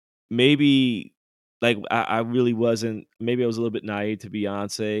me, maybe like I really wasn't. Maybe I was a little bit naive to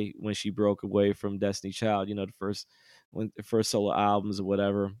Beyonce when she broke away from Destiny Child. The first solo albums or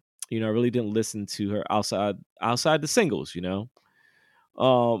whatever. I really didn't listen to her outside the singles.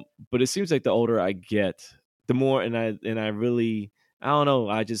 But it seems like the older I get, the more and I really I don't know.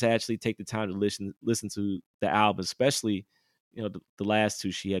 I just actually take the time to listen to the album, especially the last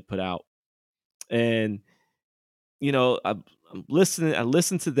two she had put out, and I'm listening. I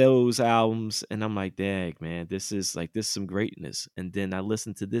listen to those albums, and I'm like, "Dang, man, this is some greatness." And then I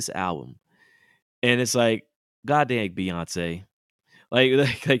listen to this album, and it's like, "God dang, Beyonce!" Like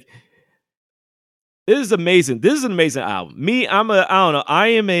this is amazing. This is an amazing album. Me, I don't know. I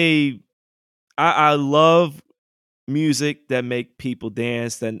am a. I love. music that make people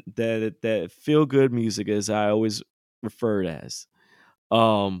dance, that feel good music, as I always refer it as.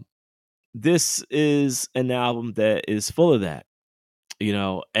 Um, this is an album that is full of that,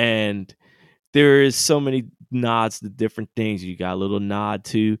 and there is so many nods to different things. You got a little nod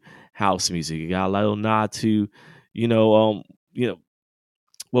to house music. You got a little nod to, you know, um, you know,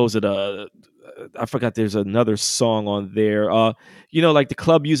 what was it? I forgot. There's another song on there. Like the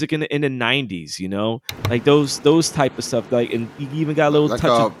club music in the '90s. Like those type of stuff. Like, and you even got a little Like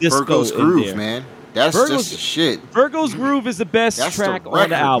touch of disco Virgo's in Groove, there. man. That's just Virgo's the shit. Virgo's Groove is the best That's the track on the record,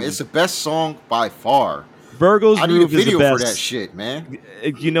 man. It's album. the best song by far. Virgo's I need a Groove is the video for that best. shit, man.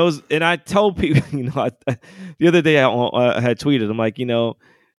 And I told people, the other day I had tweeted, I'm like,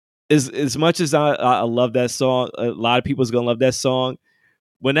 as much as I love that song, a lot of people's gonna love that song.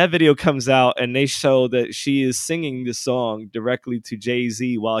 When that video comes out and they show that she is singing the song directly to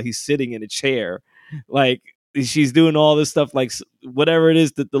Jay-Z while he's sitting in a chair, like she's doing all this stuff, like whatever it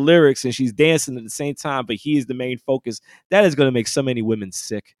is, the lyrics, and she's dancing at the same time, but he is the main focus. That is going to make so many women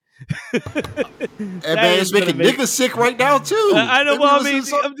sick. And man, it's making niggas sick right now too. I know. Well, I mean,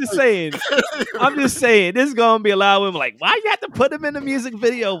 I'm just saying. This is gonna be a lot of women like, why you have to put him in the music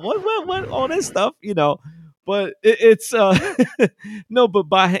video? What? All this stuff, But it's no, but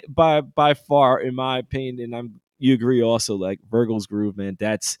by far, in my opinion, and you agree also, like Virgo's Groove, man.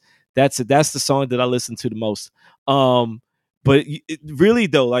 That's the song that I listen to the most. But really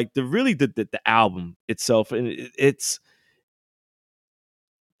though, like the album itself, and it's.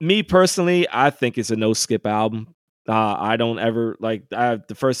 Me personally, I think it's a no skip album. I don't ever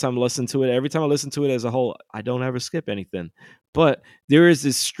the first time I listen to it. Every time I listen to it as a whole, I don't ever skip anything. But there is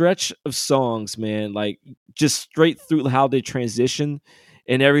this stretch of songs, man, like just straight through how they transition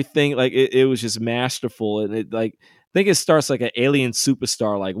and everything. Like it was just masterful, and it like I think it starts like an Alien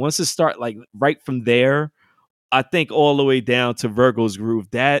Superstar. Like once it start like right from there, I think all the way down to Virgo's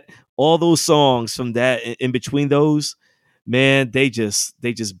Groove. That all those songs from that in between those, man, they just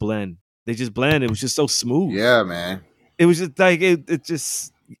blend. They just blend. It was just so smooth. Yeah, man. It was just like it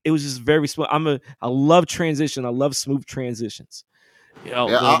was just very smooth. I love transition. I love smooth transitions.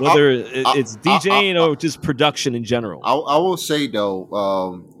 Yeah, Whether it's DJing or just production in general. I will say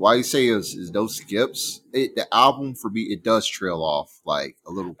though, why you say is no skips. The album for me, it does trail off like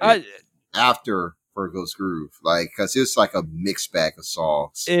a little bit after Virgo's Groove, like because it's like a mixed bag of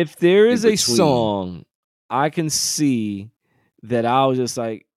songs. If there is a song, I can see that I was just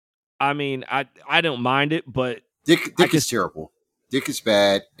like, I mean, I don't mind it, but Dick is terrible. Dick is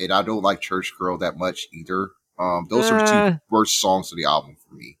bad, and I don't like Church Girl that much either. Those are the two worst songs of the album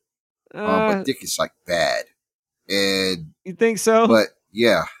for me. But Dick is like bad, and you think so? But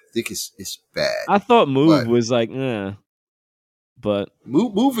yeah, Dick is bad. I thought Move was like, but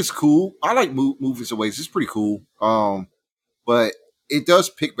Move is cool. I like Move in some ways. It's pretty cool. But it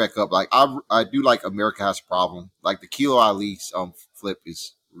does pick back up. Like I do like America Has a Problem. Like the Kilo Ali flip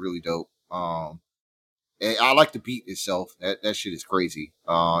is really dope. And I like the beat itself. That shit is crazy.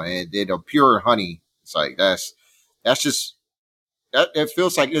 And then Pure Honey. It's like that's just that. It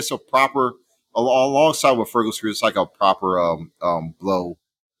feels like it's a proper alongside with Fergus. It's like a proper blow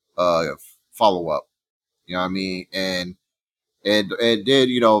follow up. You know what I mean? And then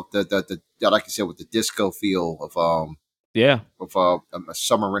the like you said with the disco feel of a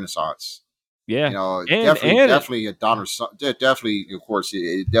summer renaissance. Yeah, definitely a Donner. Definitely, of course,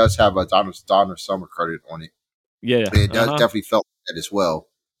 it does have a Donner Summer credit on it. Yeah, it does definitely felt that as well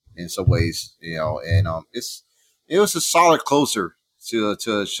in some ways, and it was a solid closer to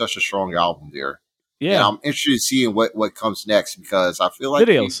such a strong album there. Yeah, and I'm interested in seeing what comes next because I feel like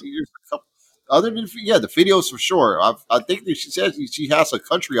videos. Other than the videos for sure. I think that she says she has a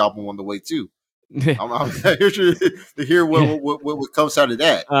country album on the way too. I'm interested to hear what comes out of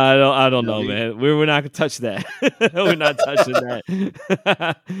that. I don't know, man. We're not gonna touch that. We're not touching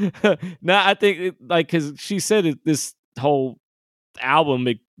that. No, I think because she said this whole album,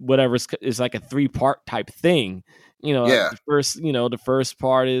 whatever, is like a 3-part type thing. The first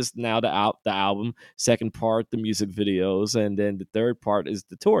part is now the album. Second part, the music videos, and then the third part is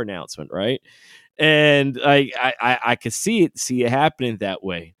the tour announcement, right? And I could see it happening that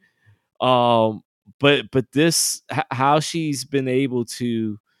way. But this, how she's been able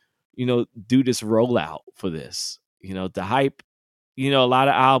to, do this rollout for this, the hype, a lot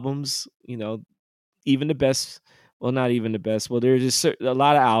of albums, even the best, well, not even the best. Well, there's just a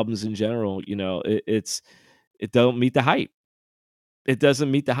lot of albums in general, it don't meet the hype. It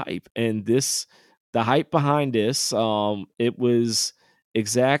doesn't meet the hype. And the hype behind this, it was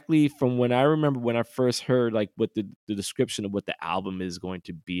exactly from when I remember when I first heard like what the description of what the album is going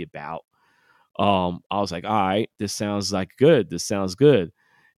to be about. I was like, all right, this sounds like good. This sounds good.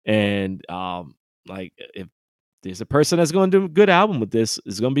 And like if there's a person that's going to do a good album with this,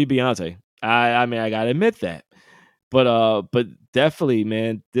 it's going to be Beyonce. I mean, I got to admit that. But definitely,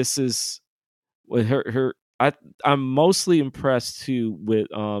 man, this is with her. I'm mostly impressed too with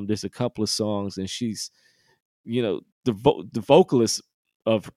there's a couple of songs, and she's, you know, the vocalist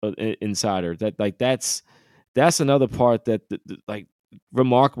of Insider, that like that's another part that like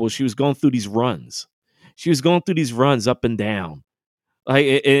remarkable. She was going through these runs. She was going through these runs up and down. Like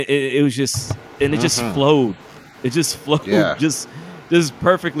it was just, and it just flowed. It just flowed Yeah. just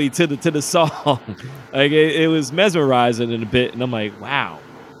perfectly to the song. Like it was mesmerizing in a bit, and I'm like, wow.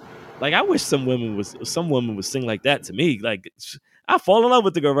 Like I wish some women would sing like that to me. Like I fall in love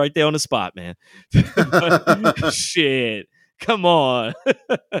with the girl right there on the spot, man. But, shit, come on.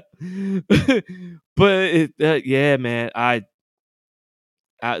 But yeah, man,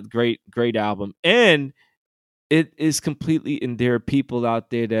 great album, and it is completely. And there are people out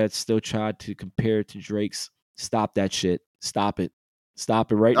there that still try to compare it to Drake's. Stop that shit. Stop it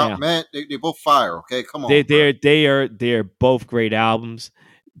right Oh now. man, they both fire. Okay, come on. They're both great albums.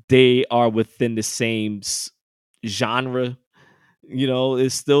 They are within the same genre. You know,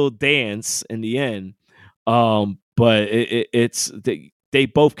 it's still dance in the end. But it's they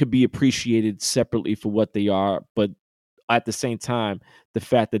both could be appreciated separately for what they are, but at the same time, the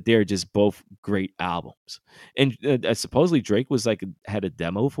fact that they're just both great albums. And supposedly Drake was like had a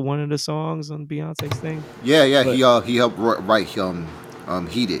demo for one of the songs on Beyonce's thing. Yeah. But, He helped write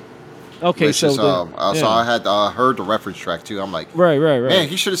Heated. okay, Which so is, then, so I had heard the reference track too. I'm like, right. man,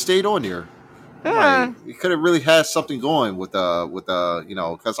 he should have stayed on there. Like, he could have really had something going with you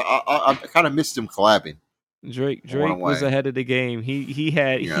know, because I kind of missed him collabing. Drake One was way. ahead of the game. He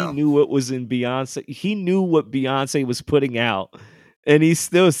Yeah. knew what was in Beyonce. He knew what Beyonce was putting out, and he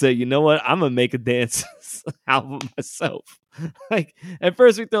still said, "You know what? I'm gonna make a dance album myself." Like at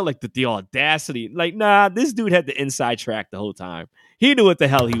first we thought like the audacity. Like nah, this dude had the inside track the whole time. He knew what the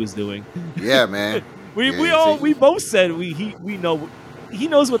hell he was doing. Yeah, man. We both said we know he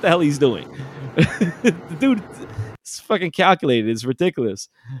knows what the hell he's doing. The dude, it's fucking calculated. It's ridiculous.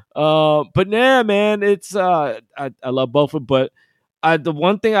 But nah, man, it's I love both of them. But the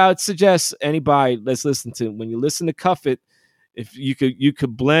one thing I would suggest anybody let's listen to when you listen to Cuff It, if you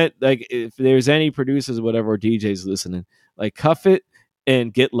could blend, like if there's any producers or whatever or DJs listening, like Cuff It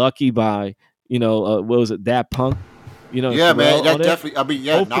and Get Lucky by what was it, Dat Punk. Yeah, man, Pharrell that on it. definitely. I mean,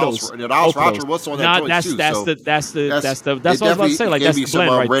 yeah, Both of Niles those. Niles Both of Roger those. was on that Nah, joint that's too. that's So the that's the that's the that's it what I was about to definitely say. Like gave that's me the some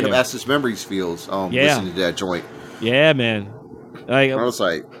blend right random there. access memories feels. Yeah. Listening to that joint. Yeah, man. Like, I was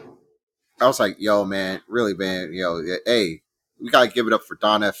like, yo, man, really, man, hey, we gotta give it up for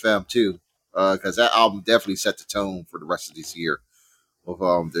Don FM too, because that album definitely set the tone for the rest of this year with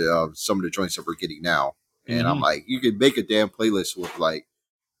some of the joints that we're getting now. And I'm like, you could make a damn playlist with like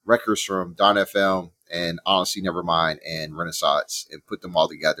records from Don FM and Honestly Nevermind and Renaissance and put them all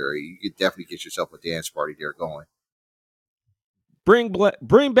together. You could definitely get yourself a dance party there going.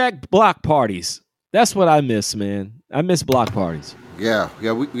 bring back block parties. That's what I miss, man. I miss block parties. We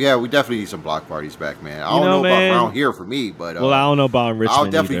definitely need some block parties back, man. I You don't know, know man. about around here for me, but Well, I don't know about in Richmond.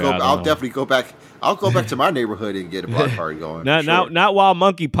 I'll definitely either. go. I'll definitely go back. I'll go back to my neighborhood and get a block party going. Not while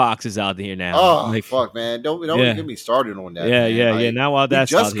monkeypox is out here now. Oh fuck, man! Don't even get me started on that. Yeah, man. yeah. Now while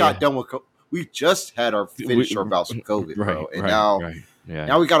that's we just out got here. done with. We just had our finished our bouts with COVID, bro, and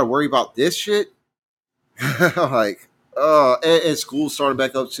now we got to worry about this shit. Like, and school's starting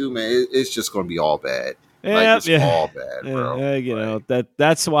back up too, man. It's just going to be all bad. It's all bad, bro.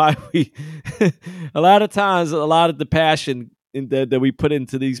 That's why we a lot of times a lot of the passion that we put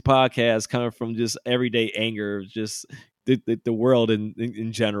into these podcasts coming from just everyday anger of just the world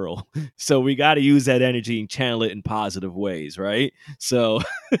in general. So we got to use that energy and channel it in positive ways, right? So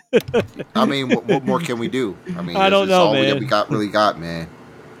I mean, what more can we do? I mean, I don't know, all man. we got, man.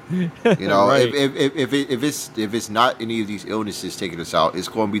 You know, right. if it's not any of these illnesses taking us out, it's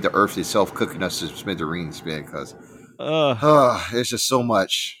going to be the earth itself cooking us to smithereens, man. Because it's just so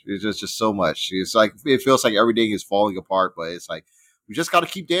much. It's just so much. It's like it feels like everything is falling apart, but it's like we just got to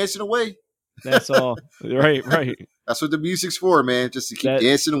keep dancing away. That's all. Right. That's what the music's for, man. Just to keep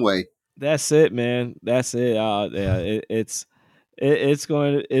dancing away. That's it, man. That's it. It's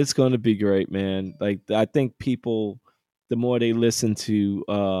going to be great, man. Like I think people, the more they listen to,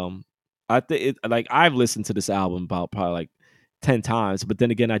 I think like I've listened to this album about probably like 10 times, but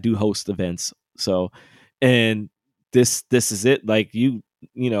then again, I do host events, so and this is it. Like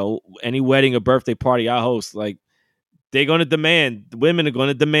any wedding or birthday party I host, like women are going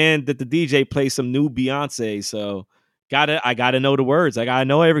to demand that the DJ play some new Beyonce. So I gotta know the words. I gotta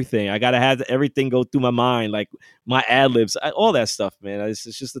know everything. I gotta have everything go through my mind, like my ad libs, all that stuff, man. It's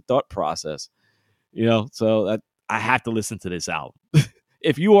just a thought process, So I have to listen to this album.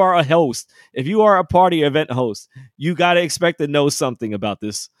 If you are a host, if you are a party event host, you gotta expect to know something about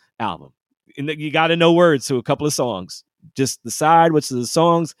this album. And you gotta know words to a couple of songs. Just decide which of the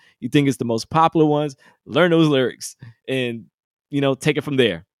songs you think is the most popular ones. Learn those lyrics, and take it from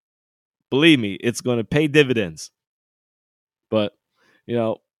there. Believe me, it's going to pay dividends. But,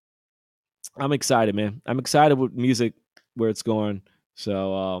 I'm excited, man. I'm excited with music where it's going.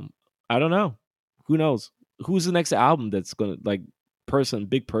 So, I don't know. Who knows? Who's the next album that's going to, big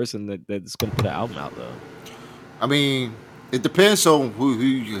person that's going to put an album out, though? I mean, it depends on who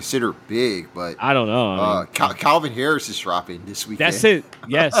you consider big, but I don't know. Calvin Harris is dropping this weekend. That's it.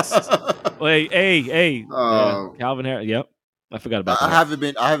 Yes. Hey. Calvin Harris. Yep. I forgot about that.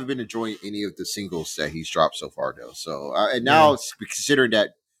 I haven't been enjoying any of the singles that he's dropped so far, though. So, and now considering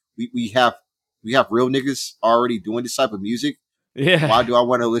that we have real niggas already doing this type of music. Yeah. Why do I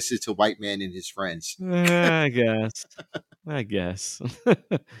want to listen to White Man and his friends? I guess.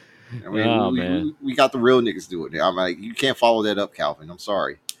 I mean, we got the real niggas doing it. I'm like, you can't follow that up, Calvin. I'm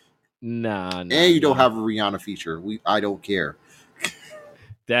sorry. Nah. And you don't have a Rihanna feature. I don't care.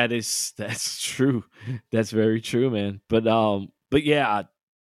 That's true. That's very true, man. But yeah,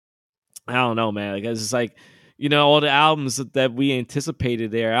 I don't know, man. Because it's like, all the albums that we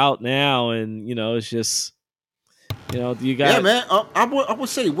anticipated, they're out now, and it's just, you got. Yeah, man. I would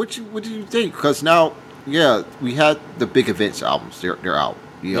say, what do you think? Because now, we had the big events albums. They're out.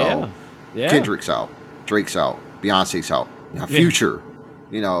 Kendrick's out, Drake's out, Beyonce's out. Now, Future,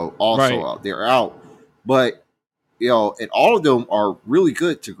 also out. They're out, but and all of them are really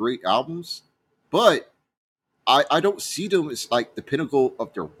good to great albums. But I don't see them as like the pinnacle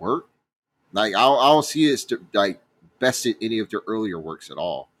of their work. Like I don't see it as like best in any of their earlier works at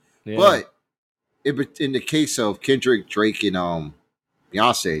all. Yeah. But in the case of Kendrick, Drake, and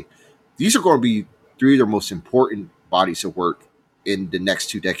Beyonce, these are going to be three of their most important bodies of work in the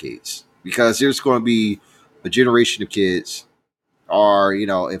next 2 decades, because there's going to be a generation of kids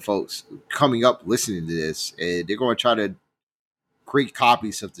and folks coming up listening to this, and they're going to try to create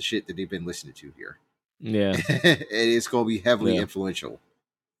copies of the shit that they've been listening to here. Yeah. And it's going to be heavily influential.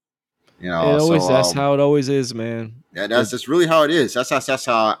 That's how it always is, man. Yeah, that's really how it is. That's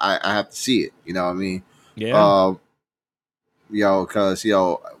how I have to see it. You know what I mean? Yeah. Because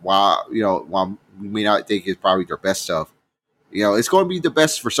while we may not think it's probably their best stuff, it's going to be the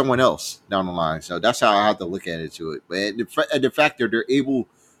best for someone else down the line. So that's how I have to look at it. And the fact that they're able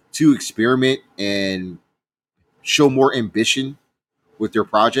to experiment and show more ambition with their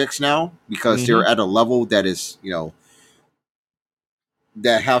projects now, because they're at a level that is,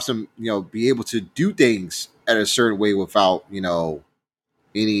 that have some, be able to do things at a certain way without,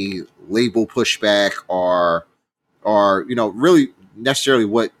 any label pushback or really necessarily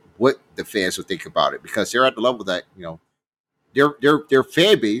what the fans would think about it, because they're at the level that, their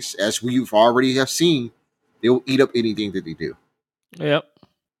fan base, as we've already have seen, they will eat up anything that they do. Yep.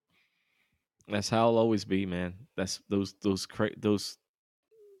 That's how it'll always be, man. That's those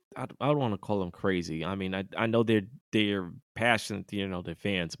I don't want to call them crazy. I mean, I know they're passionate, they're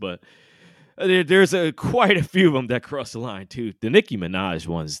fans, but there's quite a few of them that cross the line too. The Nicki Minaj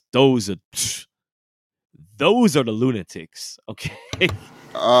ones, those are the lunatics. Okay.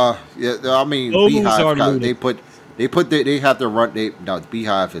 Yeah. I mean, Beehive. They have their run. The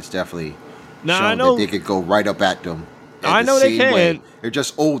Beehive is definitely shown that they could go right up at them. I know they can. Way. They're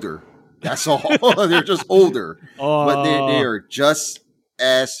just older. That's all. They're just older, but they are just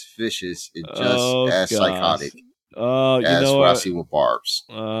as vicious and just as psychotic. That's what I see with Barb's.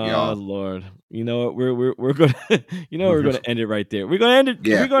 Lord, you know what? We're gonna we're gonna end it right there. We're gonna end it.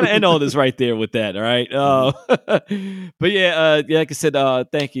 Yeah. We're gonna end all this right there with that. All right. But like I said,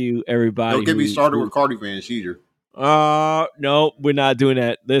 thank you everybody. Don't get me started with Cardi fans either. No, we're not doing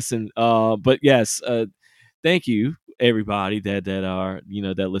that. Listen, but yes, thank you everybody that are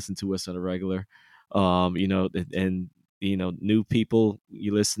that listen to us on a regular, and new people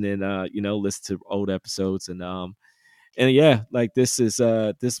you listening, listen to old episodes, and yeah, like this has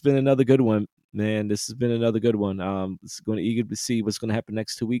been another good one, man. This has been another good one. It's going to eager to see what's going to happen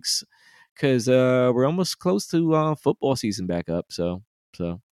next 2 weeks, because we're almost close to football season back up. So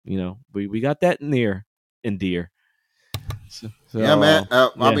we got that near and dear. So, yeah, man.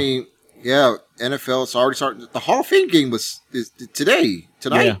 I mean, yeah, NFL's already started. The Hall of Fame game is tonight.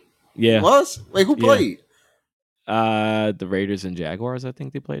 Yeah. It was? Wait, who played? The Raiders and Jaguars, I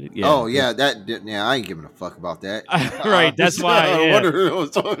think they played it. Yeah. Oh yeah, I ain't giving a fuck about that. Right. That's why. No Yeah. wonder it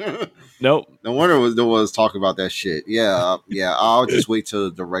was talking, Nope. no wonder it was talking about that shit. Yeah, yeah. I'll just wait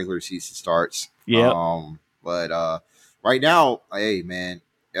till the regular season starts. Yep. But right now, hey man,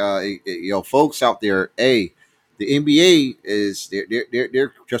 folks out there, hey, the NBA is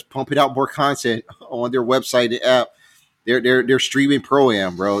they're just pumping out more content on their website and app. They're streaming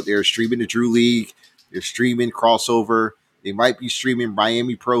Pro-Am, bro. They're streaming the Drew League. They're streaming crossover. They might be streaming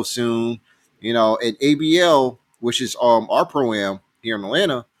Miami Pro soon. And ABL, which is our Pro-Am here in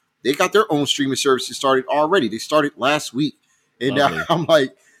Atlanta, they got their own streaming services started already. They started last week. And now Lovely. I'm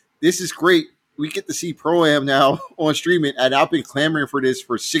like, this is great. We get to see Pro-Am now on streaming. And I've been clamoring for this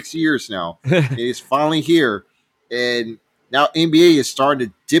for 6 years now. And it's finally here. And now NBA is starting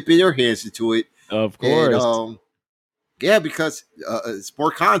to dip in their hands into it. Of course. And yeah, because it's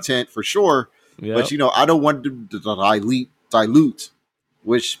more content for sure. Yep. But I don't want to dilute,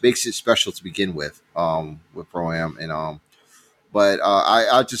 which makes it special to begin with Pro-Am. And but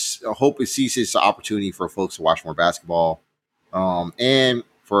I just hope it sees this opportunity for folks to watch more basketball, and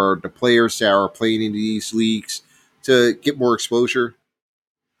for the players that are playing in these leagues to get more exposure.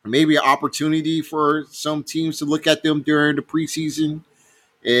 Maybe an opportunity for some teams to look at them during the preseason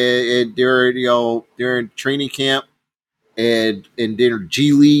and during training camp and then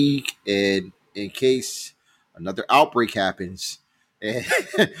G League, and in case another outbreak happens, and,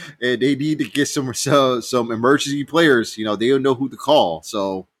 and they need to get some emergency players, they don't know who to call.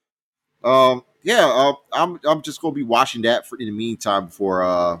 So, I'm just gonna be watching that in the meantime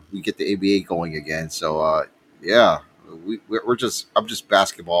before we get the NBA going again. So, yeah, I'm just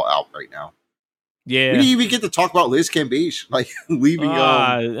basketball out right now. Yeah. We didn't even get to talk about Liz Cambage, like leaving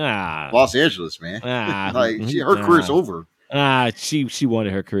Los Angeles, man. Like her career's over. She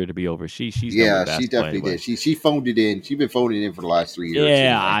wanted her career to be over. She's Yeah, she definitely did. She phoned it in. She's been phoning it in for the last 3 years.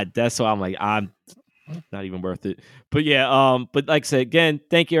 Yeah, anyway. that's why I'm like, I'm not even worth it. But yeah, but like I said, again,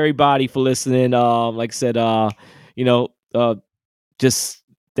 thank you everybody for listening. Like I said, just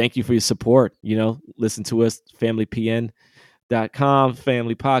thank you for your support. Listen to us, familypn.com,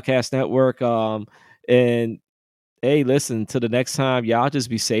 Family Podcast Network. And hey, listen, till the next time, y'all just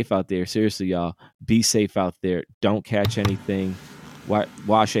be safe out there. Seriously, y'all, be safe out there. Don't catch anything.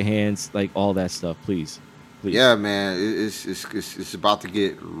 Wash your hands, like all that stuff, please. Yeah, man, it's about to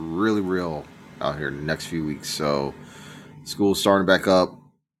get really real out here in the next few weeks. So school's starting back up.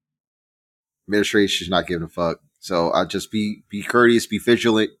 Administration's not giving a fuck. So I just be courteous, be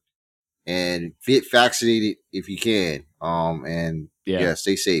vigilant, and get vaccinated if you can. And yeah,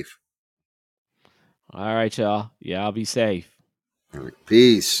 stay safe. All right, y'all. Y'all be safe. All right,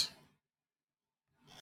 peace.